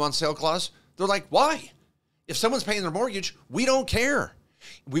calling the due on sale clause? They're like, why? If someone's paying their mortgage, we don't care.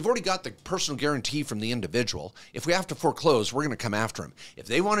 We've already got the personal guarantee from the individual. If we have to foreclose, we're going to come after them. If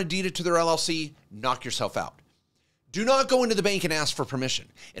they want to deed it to their LLC, knock yourself out. Do not go into the bank and ask for permission.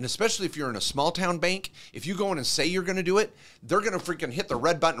 And especially if you're in a small town bank, if you go in and say you're going to do it, they're going to freaking hit the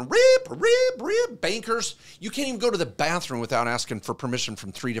red button. Rip. Bankers, you can't even go to the bathroom without asking for permission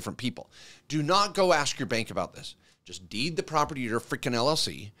from 3 different people. Do not go ask your bank about this. Just deed the property to your freaking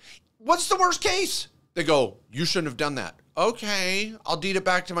LLC. What's the worst case? They go, you shouldn't have done that. Okay, I'll deed it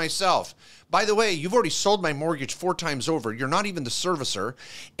back to myself. By the way, you've already sold my mortgage 4 times over. You're not even the servicer,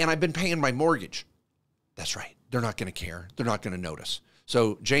 and I've been paying my mortgage. That's right. They're not going to care. They're not going to notice.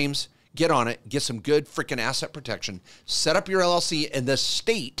 So, James, get on it. Get some good freaking asset protection. Set up your LLC in the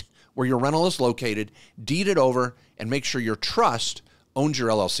state where your rental is located. Deed it over, and make sure your trust owns your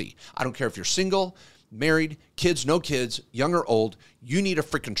LLC. I don't care if you're single, married, kids, no kids, young or old, you need a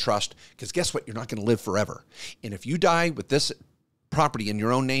freaking trust, because guess what? You're not going to live forever. And if you die with this property in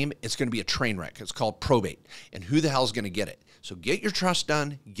your own name, it's going to be a train wreck. It's called probate. And who the hell is going to get it? So get your trust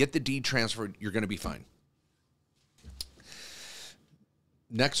done, get the deed transferred. You're going to be fine.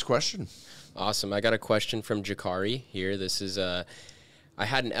 Next question. Awesome. I got a question from Jakari here. This is I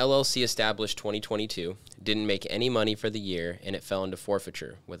had an LLC established 2022, didn't make any money for the year, and it fell into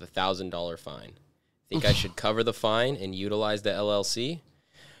forfeiture with a $1,000 fine. Think I should cover the fine and utilize the LLC?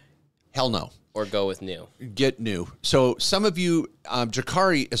 Hell no. Or go with new? Get new. So some of you,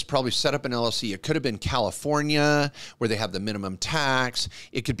 Jakari has probably set up an LLC. It could have been California, where they have the minimum tax.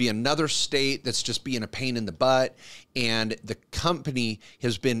 It could be another state that's just being a pain in the butt, and the company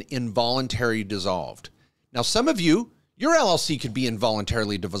has been involuntarily dissolved. Now, some of you, your LLC could be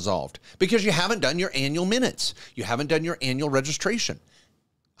involuntarily dissolved because you haven't done your annual minutes. You haven't done your annual registration.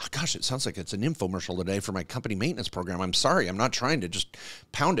 Oh, gosh, it sounds like it's an infomercial today for my company maintenance program. I'm sorry. I'm not trying to just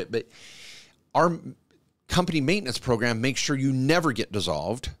pound it, but our company maintenance program makes sure you never get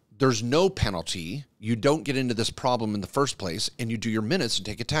dissolved. There's no penalty. You don't get into this problem in the first place, and you do your minutes and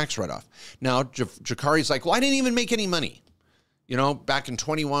take a tax write-off. Now, Jakari's like, well, I didn't even make any money. You know, back in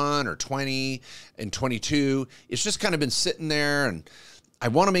 21 or 20 and 22, it's just kind of been sitting there, and I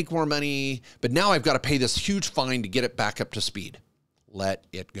want to make more money, but now I've got to pay this huge fine to get it back up to speed. Let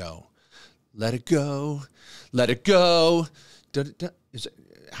it go. Let it go. Let it go.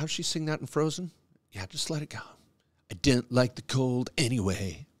 How's she sing that in Frozen? Yeah, just let it go. I didn't like the cold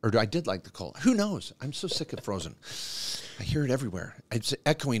anyway. Or I did like the cold. Who knows? I'm so sick of Frozen. I hear it everywhere. It's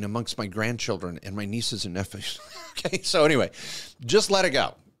echoing amongst my grandchildren and my nieces and nephews. Okay, so anyway, just let it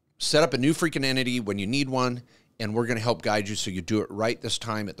go. Set up a new freaking entity when you need one, and we're going to help guide you so you do it right this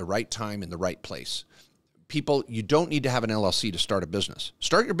time, at the right time, in the right place. People, you don't need to have an LLC to start a business.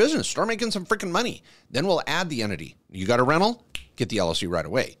 Start your business. Start making some freaking money. Then we'll add the entity. You got a rental? Get the LLC right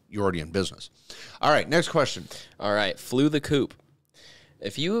away. You're already in business. All right, next question. All right, Flew the Coop.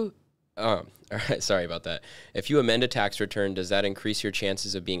 If you, all right, sorry about that. If you amend a tax return, does that increase your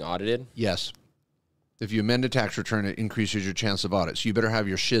chances of being audited? Yes. If you amend a tax return, it increases your chance of audit. So you better have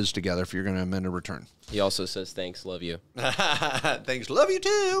your shiz together if you're going to amend a return. He also says, thanks, love you. Thanks, love you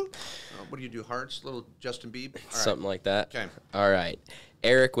too. What do you do, hearts? Little Justin Bieber? Something like that. Okay. All right.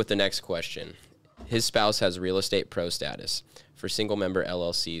 Eric with the next question. His spouse has real estate pro status for single member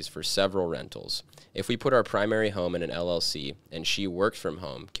LLCs for several rentals. If we put our primary home in an LLC and she works from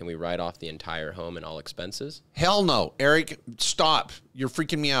home, can we write off the entire home and all expenses? Hell no. Eric, stop. You're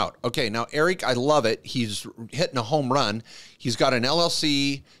freaking me out. Okay, now, Eric, I love it. He's hitting a home run. He's got an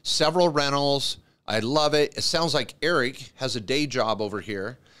LLC, several rentals. I love it. It sounds like Eric has a day job over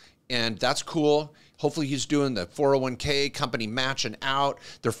here, and that's cool. Hopefully he's doing the 401k, company matching out.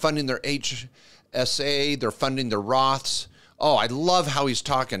 They're funding their HSA. They're funding their Roths. Oh, I love how he's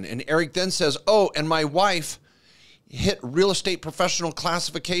talking. And Eric then says, oh, and my wife hit real estate professional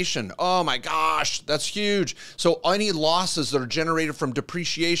classification. Oh my gosh, that's huge. So any losses that are generated from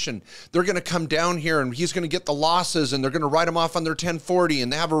depreciation, they're going to come down here and he's going to get the losses and they're going to write them off on their 1040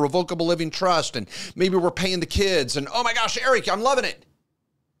 and they have a revocable living trust and maybe we're paying the kids. And oh my gosh, Eric, I'm loving it.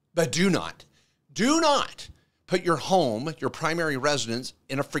 But do not put your home, your primary residence,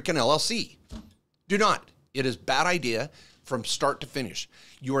 in a freaking LLC. Do not. It is a bad idea. From start to finish.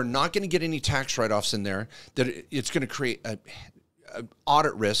 You are not going to get any tax write-offs in there that it's going to create an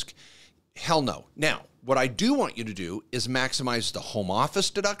audit risk. Hell no. Now, what I do want you to do is maximize the home office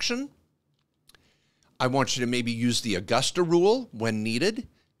deduction. I want you to maybe use the Augusta rule when needed.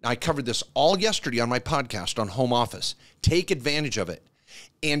 I covered this all yesterday on my podcast on home office. Take advantage of it.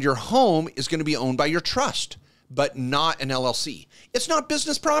 And your home is going to be owned by your trust, but not an LLC. It's not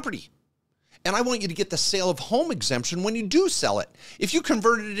business property. And I want you to get the sale of home exemption when you do sell it. If you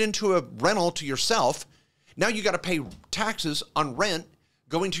converted it into a rental to yourself, now you got to pay taxes on rent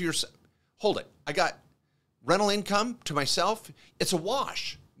going to your... Hold it. I got rental income to myself. It's a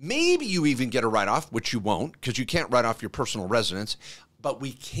wash. Maybe you even get a write-off, which you won't because you can't write off your personal residence, but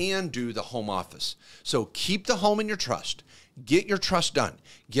we can do the home office. So keep the home in your trust. Get your trust done.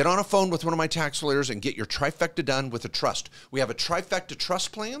 Get on a phone with one of my tax lawyers and get your trifecta done with a trust. We have a trifecta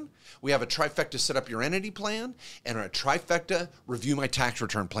trust plan. We have a trifecta set up your entity plan and a trifecta review my tax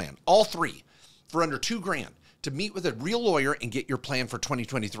return plan. All three for under $2,000 to meet with a real lawyer and get your plan for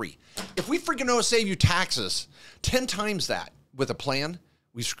 2023. If we freaking know to save you taxes 10 times that with a plan,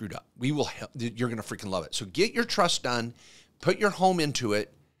 we screwed up. We will help. You're going to freaking love it. So get your trust done. Put your home into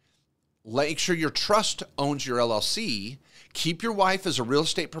it. Make sure your trust owns your LLC. Keep your wife as a real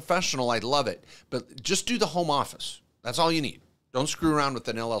estate professional. I love it. But just do the home office. That's all you need. Don't screw around with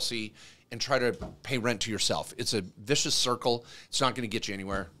an LLC. and try to pay rent to yourself. It's a vicious circle. It's not going to get you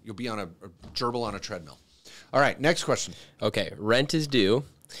anywhere. You'll be on a gerbil on a treadmill. All right, next question. Okay, rent is due.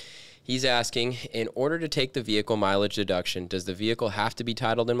 He's asking, in order to take the vehicle mileage deduction, does the vehicle have to be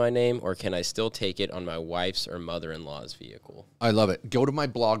titled in my name, or can I still take it on my wife's or mother-in-law's vehicle? I love it. Go to my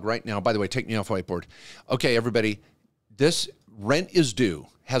blog right now. By the way, take me off whiteboard. Okay, everybody, this rent is due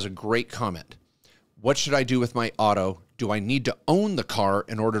has a great comment. What should I do with my auto? Do I need to own the car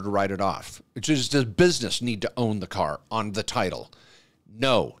in order to write it off? Does business need to own the car on the title?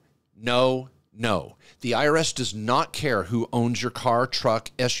 No, no, no. The IRS does not care who owns your car,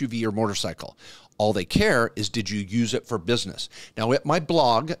 truck, SUV, or motorcycle. All they care is, did you use it for business? Now, at my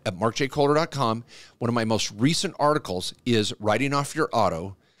blog at markjkohler.com, one of my most recent articles is writing off your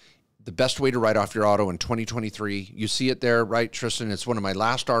auto, the best way to write off your auto in 2023. You see it there, right, Tristan? It's one of my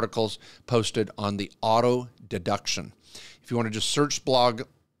last articles posted on the auto deduction. If you want to just search blog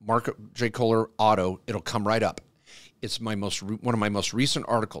Mark J. Kohler auto, it'll come right up. It's one of my most recent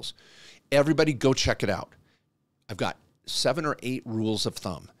articles. Everybody go check it out. I've got 7 or 8 rules of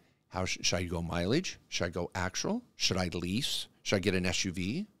thumb. How should I go mileage? Should I go actual? Should I lease? Should I get an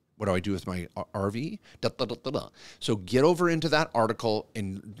SUV? What do I do with my RV? Da, da, da, da, da. So get over into that article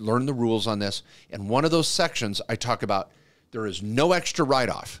and learn the rules on this. And one of those sections I talk about, there is no extra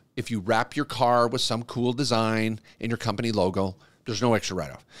write-off. If you wrap your car with some cool design and your company logo, there's no extra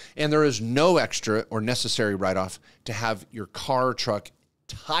write-off. And there is no extra or necessary write-off to have your car or truck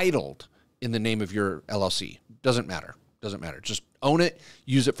titled in the name of your LLC. Doesn't matter. Doesn't matter. Just own it,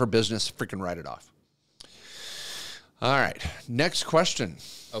 use it for business, freaking write it off. All right. Next question.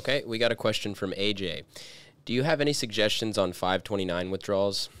 Okay, we got a question from AJ. Do you have any suggestions on 529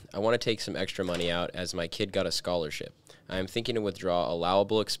 withdrawals? I want to take some extra money out as my kid got a scholarship. I am thinking to withdraw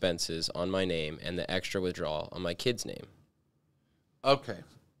allowable expenses on my name and the extra withdrawal on my kid's name. Okay.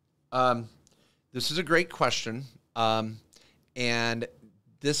 This is a great question. And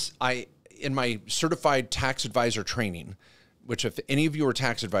this, in my certified tax advisor training, which if any of you are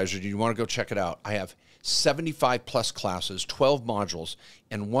tax advisors, you want to go check it out. I have 75 plus classes, 12 modules,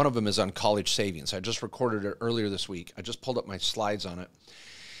 and one of them is on college savings. I just recorded it earlier this week. I just pulled up my slides on it.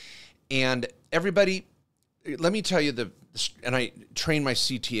 And everybody, let me tell you and I train my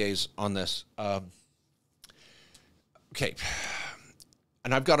CTAs on this. Okay.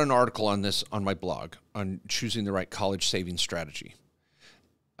 And I've got an article on this on my blog on choosing the right college savings strategy.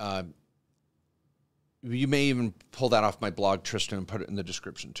 You may even pull that off my blog, Tristan, and put it in the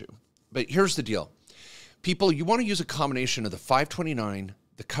description too. But here's the deal. People, you want to use a combination of the 529,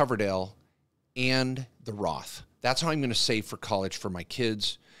 the Coverdell, and the Roth. That's how I'm going to save for college for my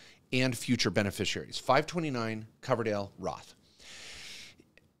kids and future beneficiaries. 529, Coverdell, Roth.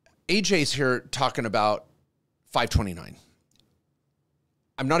 AJ's here talking about 529.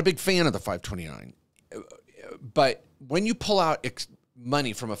 I'm not a big fan of the 529, but when you pull out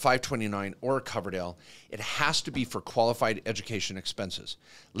money from a 529 or a Coverdell, it has to be for qualified education expenses.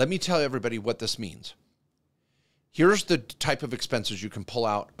 Let me tell everybody what this means. Here's the type of expenses you can pull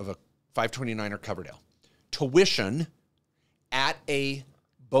out of a 529 or Coverdell. Tuition at a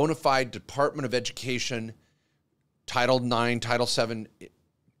bona fide Department of Education, Title IX, Title VII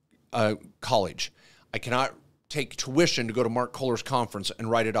college. I cannot take tuition to go to Mark Kohler's conference and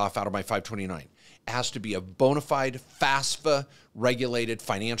write it off out of my 529. It has to be a bona fide FAFSA regulated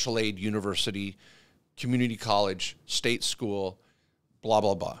financial aid university, community college, state school, blah,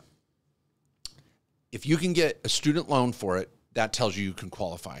 blah, blah. If you can get a student loan for it, that tells you can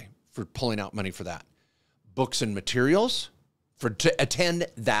qualify for pulling out money for that. Books and materials to attend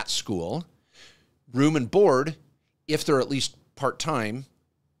that school. Room and board, if they're at least part-time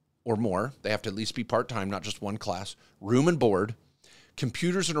or more. They have to at least be part-time, not just one class. Room and board.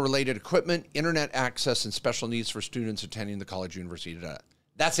 Computers and related equipment, internet access, and special needs for students attending the college, university.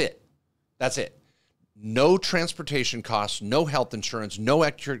 That's it. That's it. No transportation costs, no health insurance, no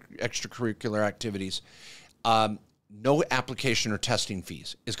extracurricular activities, no application or testing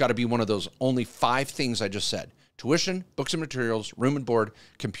fees. It's got to be one of those only 5 things I just said. Tuition, books and materials, room and board,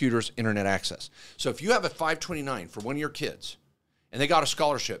 computers, internet access. So if you have a 529 for one of your kids and they got a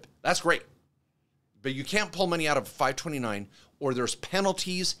scholarship, that's great. But you can't pull money out of a 529 or there's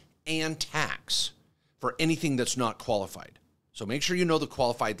penalties and tax for anything that's not qualified. So make sure you know the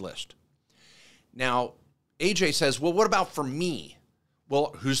qualified list. Now, AJ says, well, what about for me?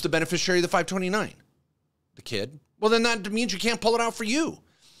 Well, who's the beneficiary of the 529? The kid. Well, then that means you can't pull it out for you.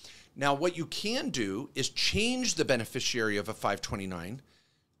 Now, what you can do is change the beneficiary of a 529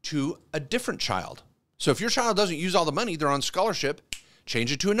 to a different child. So if your child doesn't use all the money, they're on scholarship,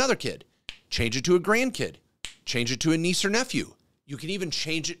 change it to another kid, change it to a grandkid, change it to a niece or nephew. You can even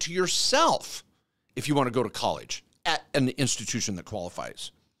change it to yourself if you want to go to college at an institution that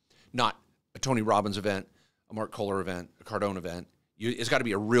qualifies, not a Tony Robbins event, a Mark Kohler event, a Cardone event. It's got to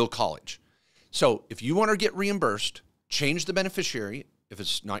be a real college. So if you want to get reimbursed, change the beneficiary if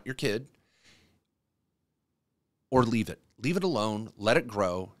it's not your kid, or leave it. Leave it alone, let it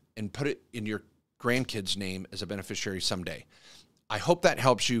grow, and put it in your grandkid's name as a beneficiary someday. I hope that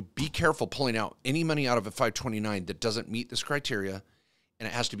helps you. Be careful pulling out any money out of a 529 that doesn't meet this criteria, and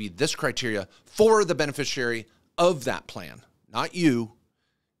it has to be this criteria for the beneficiary of that plan, not you,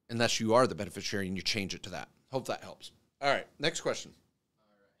 unless you are the beneficiary and you change it to that. Hope that helps. All right, next question.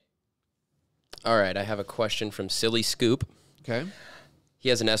 All right, I have a question from Silly Scoop. Okay. He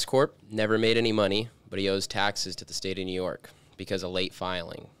has an S Corp, never made any money, but he owes taxes to the state of New York because of late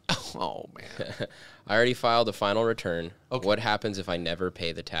filing. Oh, man. I already filed a final return. Okay. What happens if I never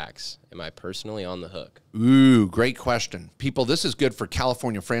pay the tax? Am I personally on the hook? Ooh, great question. People, this is good for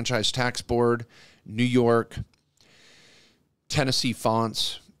California Franchise Tax Board, New York, Tennessee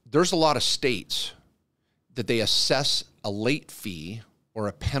fonts. There's a lot of states that they assess a late fee or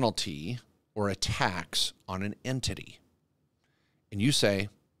a penalty or a tax on an entity. And you say,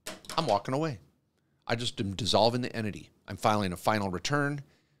 I'm walking away. I just am dissolving the entity. I'm filing a final return.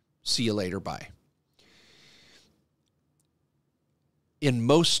 See you later. Bye. In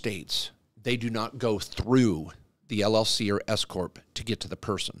most states, they do not go through the LLC or S Corp to get to the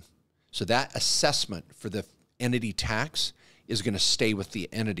person. So that assessment for the entity tax is going to stay with the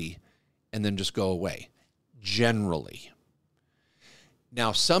entity and then just go away, generally.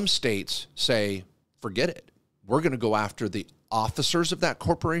 Now, some states say, forget it. We're going to go after the officers of that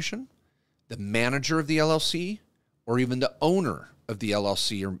corporation, the manager of the LLC, or even the owner of the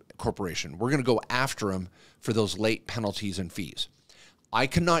LLC or corporation. We're going to go after them for those late penalties and fees. I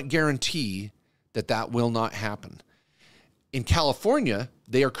cannot guarantee that that will not happen. In California,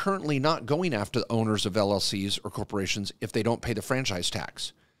 they are currently not going after the owners of LLCs or corporations if they don't pay the franchise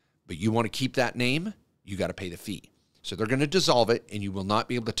tax. But you want to keep that name, you got to pay the fee. So they're going to dissolve it, and you will not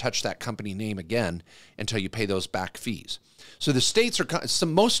be able to touch that company name again until you pay those back fees. So the states are,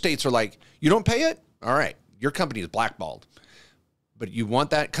 most states are like, you don't pay it? All right, your company is blackballed. But you want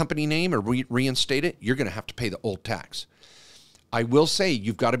that company name or reinstate it, you're going to have to pay the old tax. I will say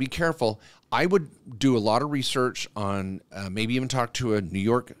you've got to be careful. I would do a lot of research on maybe even talk to a New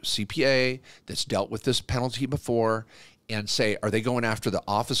York CPA that's dealt with this penalty before and say, are they going after the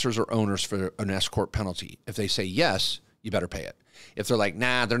officers or owners for an S Corp penalty? If they say yes, you better pay it. If they're like,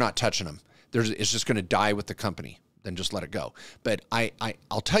 nah, they're not touching them, it's just going to die with the company, then just let it go. But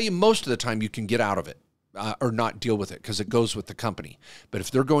I'll tell you, most of the time you can get out of it or not deal with it because it goes with the company. But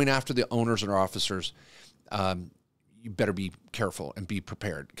if they're going after the owners or officers, you better be careful and be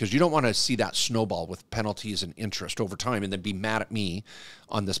prepared because you don't want to see that snowball with penalties and interest over time and then be mad at me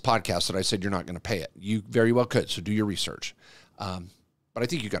on this podcast that I said you're not going to pay it. You very well could, so do your research. But I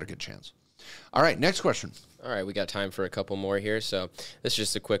think you got a good chance. All right, next question. All right, we got time for a couple more here. So this is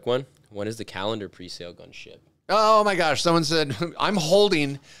just a quick one. When is the calendar presale going to ship? Oh my gosh, someone said, I'm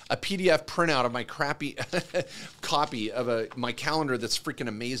holding a PDF printout of my crappy copy of my calendar that's freaking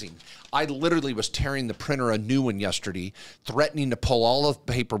amazing. I literally was tearing the printer a new one yesterday, threatening to pull all of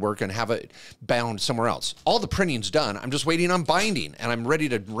the paperwork and have it bound somewhere else. All the printing's done. I'm just waiting on binding, and I'm ready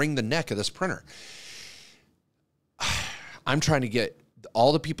to wring the neck of this printer. I'm trying to get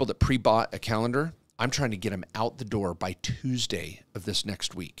all the people that pre-bought a calendar, I'm trying to get them out the door by Tuesday of this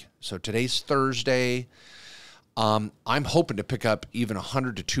next week. So today's Thursday. I'm hoping to pick up even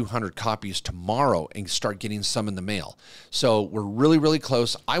 100 to 200 copies tomorrow and start getting some in the mail. So we're really, really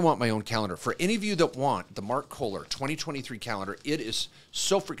close. I want my own calendar. For any of you that want the Mark Kohler 2023 calendar, it is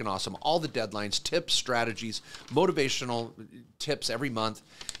so freaking awesome. All the deadlines, tips, strategies, motivational tips every month,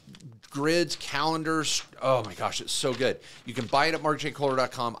 grids, calendars. Oh my gosh, it's so good. You can buy it at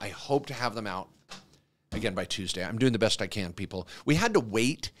markjkohler.com. I hope to have them out again by Tuesday. I'm doing the best I can, people. We had to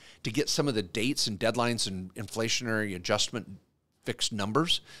wait to get some of the dates and deadlines and inflationary adjustment fixed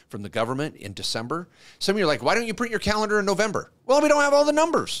numbers from the government in December. Some of you are like, why don't you print your calendar in November? Well, we don't have all the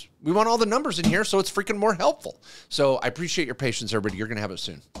numbers. We want all the numbers in here, so it's freaking more helpful. So I appreciate your patience, everybody. You're going to have it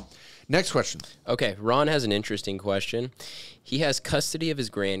soon. Next question. Okay, Ron has an interesting question. He has custody of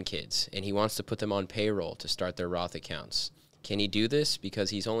his grandkids, and he wants to put them on payroll to start their Roth accounts. Can he do this? Because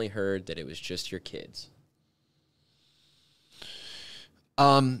he's only heard that it was just your kids.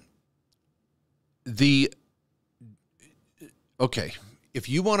 Okay, if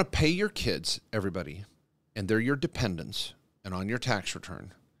you want to pay your kids, everybody, and they're your dependents and on your tax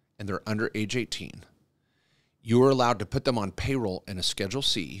return, and they're under age 18, you are allowed to put them on payroll in a Schedule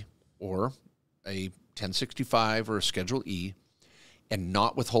C or a 1065 or a Schedule E and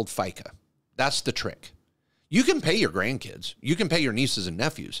not withhold FICA. That's the trick. You can pay your grandkids. You can pay your nieces and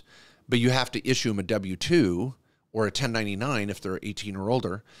nephews, but you have to issue them a W-2 or a 1099 if they're 18 or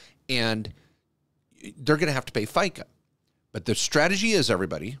older, and they're going to have to pay FICA. But the strategy is,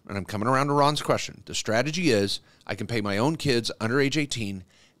 everybody, and I'm coming around to Ron's question, the strategy is I can pay my own kids under age 18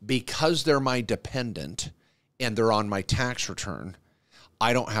 because they're my dependent and they're on my tax return.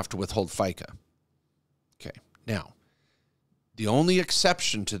 I don't have to withhold FICA. Okay. Now, the only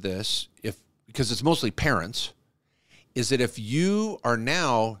exception to this, because it's mostly parents, is that if you are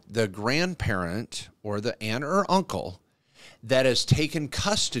now the grandparent or the aunt or uncle that has taken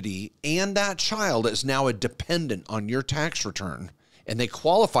custody and that child is now a dependent on your tax return, and they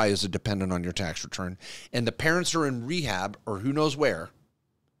qualify as a dependent on your tax return, and the parents are in rehab or who knows where,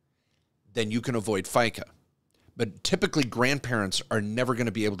 then you can avoid FICA. But typically grandparents are never going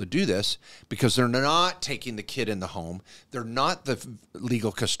to be able to do this because they're not taking the kid in the home. They're not the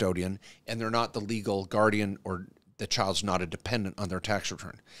legal custodian, and they're not the legal guardian, or the child's not a dependent on their tax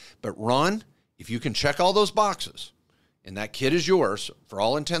return. But Ron, if you can check all those boxes and that kid is yours for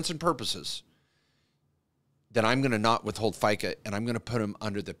all intents and purposes, then I'm going to not withhold FICA, and I'm going to put them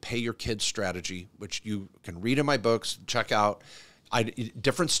under the pay your kids strategy, which you can read in my books, check out.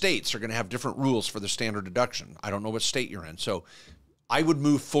 Different states are going to have different rules for the standard deduction. I don't know what state you're in. So I would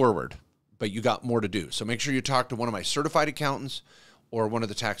move forward, but you got more to do. So make sure you talk to one of my certified accountants or one of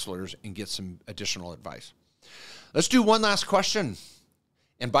the tax lawyers and get some additional advice. Let's do one last question.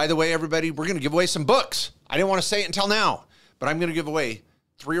 And by the way, everybody, we're going to give away some books. I didn't want to say it until now, but I'm going to give away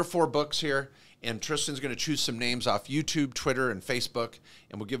 3 or 4 books here. And Tristan's going to choose some names off YouTube, Twitter, and Facebook,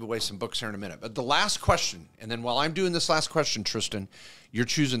 and we'll give away some books here in a minute. But the last question, and then while I'm doing this last question, Tristan, you're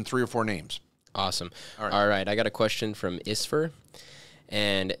choosing 3 or 4 names. Awesome. All right. I got a question from Isfer,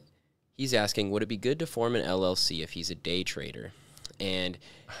 and he's asking, would it be good to form an LLC if he's a day trader? And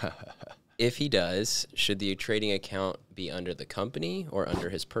if he does, should the trading account be under the company or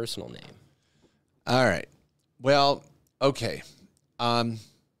under his personal name? All right. Well, okay.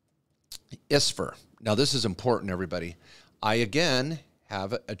 ISFR. Now, this is important, everybody. I, again,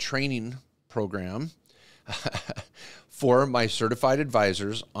 have a training program for my certified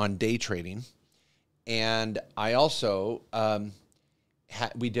advisors on day trading. And I also,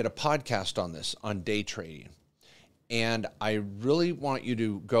 we did a podcast on this, on day trading. And I really want you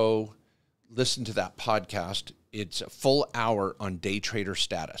to go listen to that podcast. It's a full hour on day trader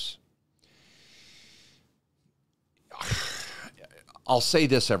status. I'll say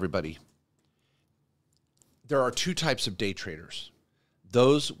this, everybody. There are 2 types of day traders,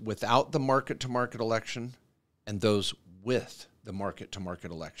 those without the market-to-market election and those with the market-to-market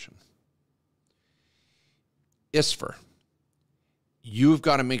election. ISFR, you've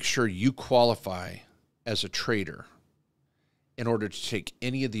got to make sure you qualify as a trader in order to take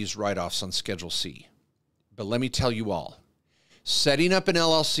any of these write-offs on Schedule C. But let me tell you all, setting up an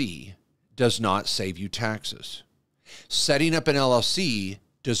LLC does not save you taxes. Setting up an LLC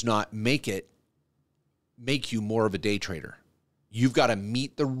does not make you more of a day trader. You've got to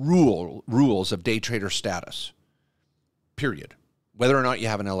meet the rules of day trader status, period, whether or not you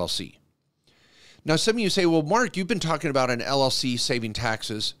have an LLC. Now, some of you say, well, Mark, you've been talking about an LLC saving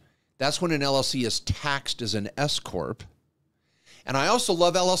taxes. That's when an LLC is taxed as an S-Corp. And I also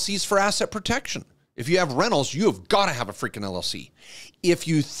love LLCs for asset protection. If you have rentals, you have got to have a freaking LLC. If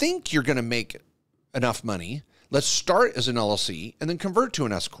you think you're going to make enough money, let's start as an LLC and then convert to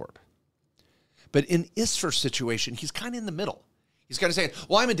an S-Corp. But in ISFR's situation, he's kind of in the middle. He's kind of saying,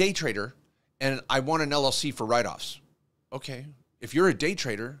 well, I'm a day trader and I want an LLC for write-offs. Okay, if you're a day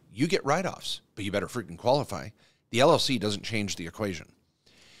trader, you get write-offs, but you better freaking qualify. The LLC doesn't change the equation.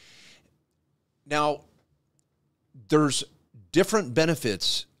 Now, there's different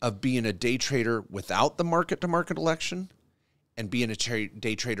benefits of being a day trader without the market-to-market election and being a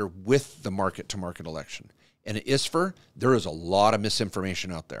day trader with the market-to-market election. And at ISFR, there is a lot of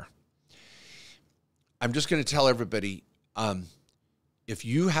misinformation out there. I'm just going to tell everybody, if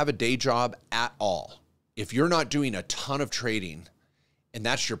you have a day job at all, if you're not doing a ton of trading and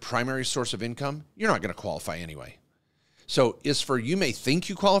that's your primary source of income, you're not going to qualify anyway. So ISFR, you may think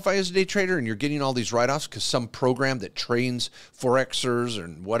you qualify as a day trader and you're getting all these write-offs because some program that trains Forexers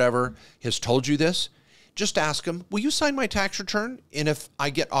and whatever has told you this. Just ask them, will you sign my tax return? And if I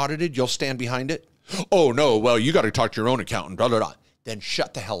get audited, you'll stand behind it? Oh, no, well, you got to talk to your own accountant, blah, blah, blah. Then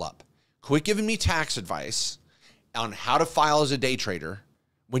shut the hell up. Quit giving me tax advice on how to file as a day trader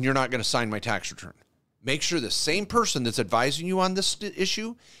when you're not going to sign my tax return. Make sure the same person that's advising you on this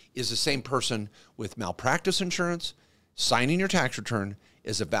issue is the same person with malpractice insurance, signing your tax return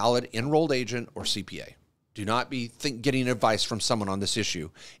as a valid enrolled agent or CPA. Do not be getting advice from someone on this issue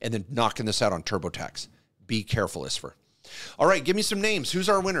and then knocking this out on TurboTax. Be careful, Isfer. All right, give me some names. Who's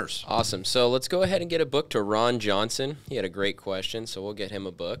our winners? Awesome. So let's go ahead and get a book to Ron Johnson. He had a great question, so we'll get him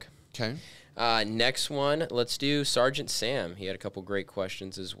a book. Okay. Next one, let's do Sergeant Sam. He had a couple great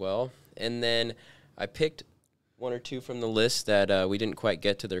questions as well. And then I picked one or two from the list that we didn't quite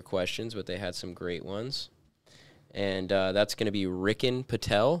get to their questions, but they had some great ones. And that's going to be Ricken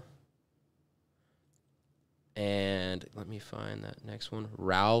Patel. And let me find that next one.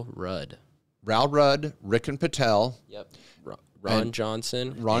 Raul Rudd. Raul Rudd, Ricken Patel. Yep. Ron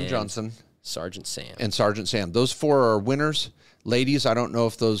Johnson. Ron Johnson. Sergeant Sam. And Sergeant Sam. Those 4 are winners. Ladies, I don't know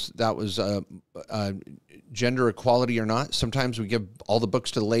if that was gender equality or not. Sometimes we give all the books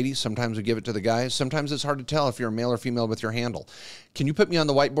to the ladies. Sometimes we give it to the guys. Sometimes it's hard to tell if you're a male or female with your handle. Can you put me on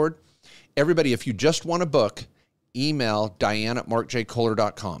the whiteboard? Everybody, if you just want a book, email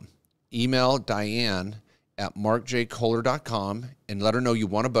Diane@markjkohler.com. Email Diane@markjkohler.com and let her know you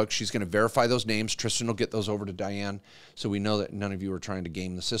want a book. She's going to verify those names. Tristan will get those over to Diane so we know that none of you are trying to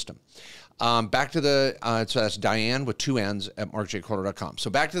game the system. Back to the, so that's Diane with 2 N's at markjkohler.com. So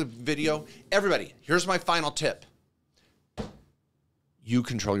back to the video. Everybody, here's my final tip. You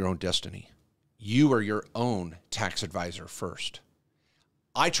control your own destiny. You are your own tax advisor first.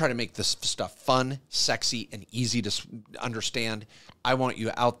 I try to make this stuff fun, sexy, and easy to understand. I want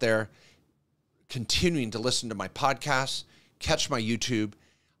you out there continuing to listen to my podcasts, catch my YouTube.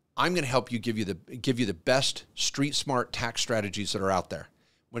 I'm going to help you give you the best street smart tax strategies that are out there.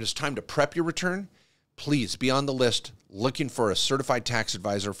 When it's time to prep your return, please be on the list looking for a certified tax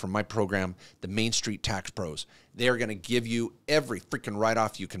advisor from my program, the Main Street Tax Pros. They are going to give you every freaking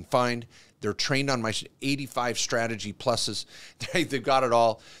write-off you can find. They're trained on my 85 strategy pluses. They've got it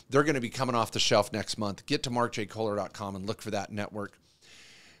all. They're going to be coming off the shelf next month. Get to markjkohler.com and look for that network.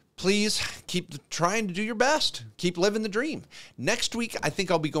 Please keep trying to do your best. Keep living the dream. Next week, I think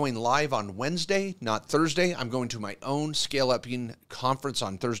I'll be going live on Wednesday, not Thursday. I'm going to my own scale-upping conference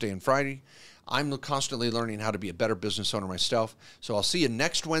on Thursday and Friday. I'm constantly learning how to be a better business owner myself. So I'll see you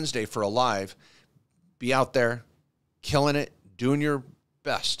next Wednesday for a live. Be out there, killing it, doing your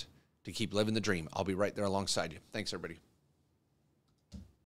best to keep living the dream. I'll be right there alongside you. Thanks, everybody.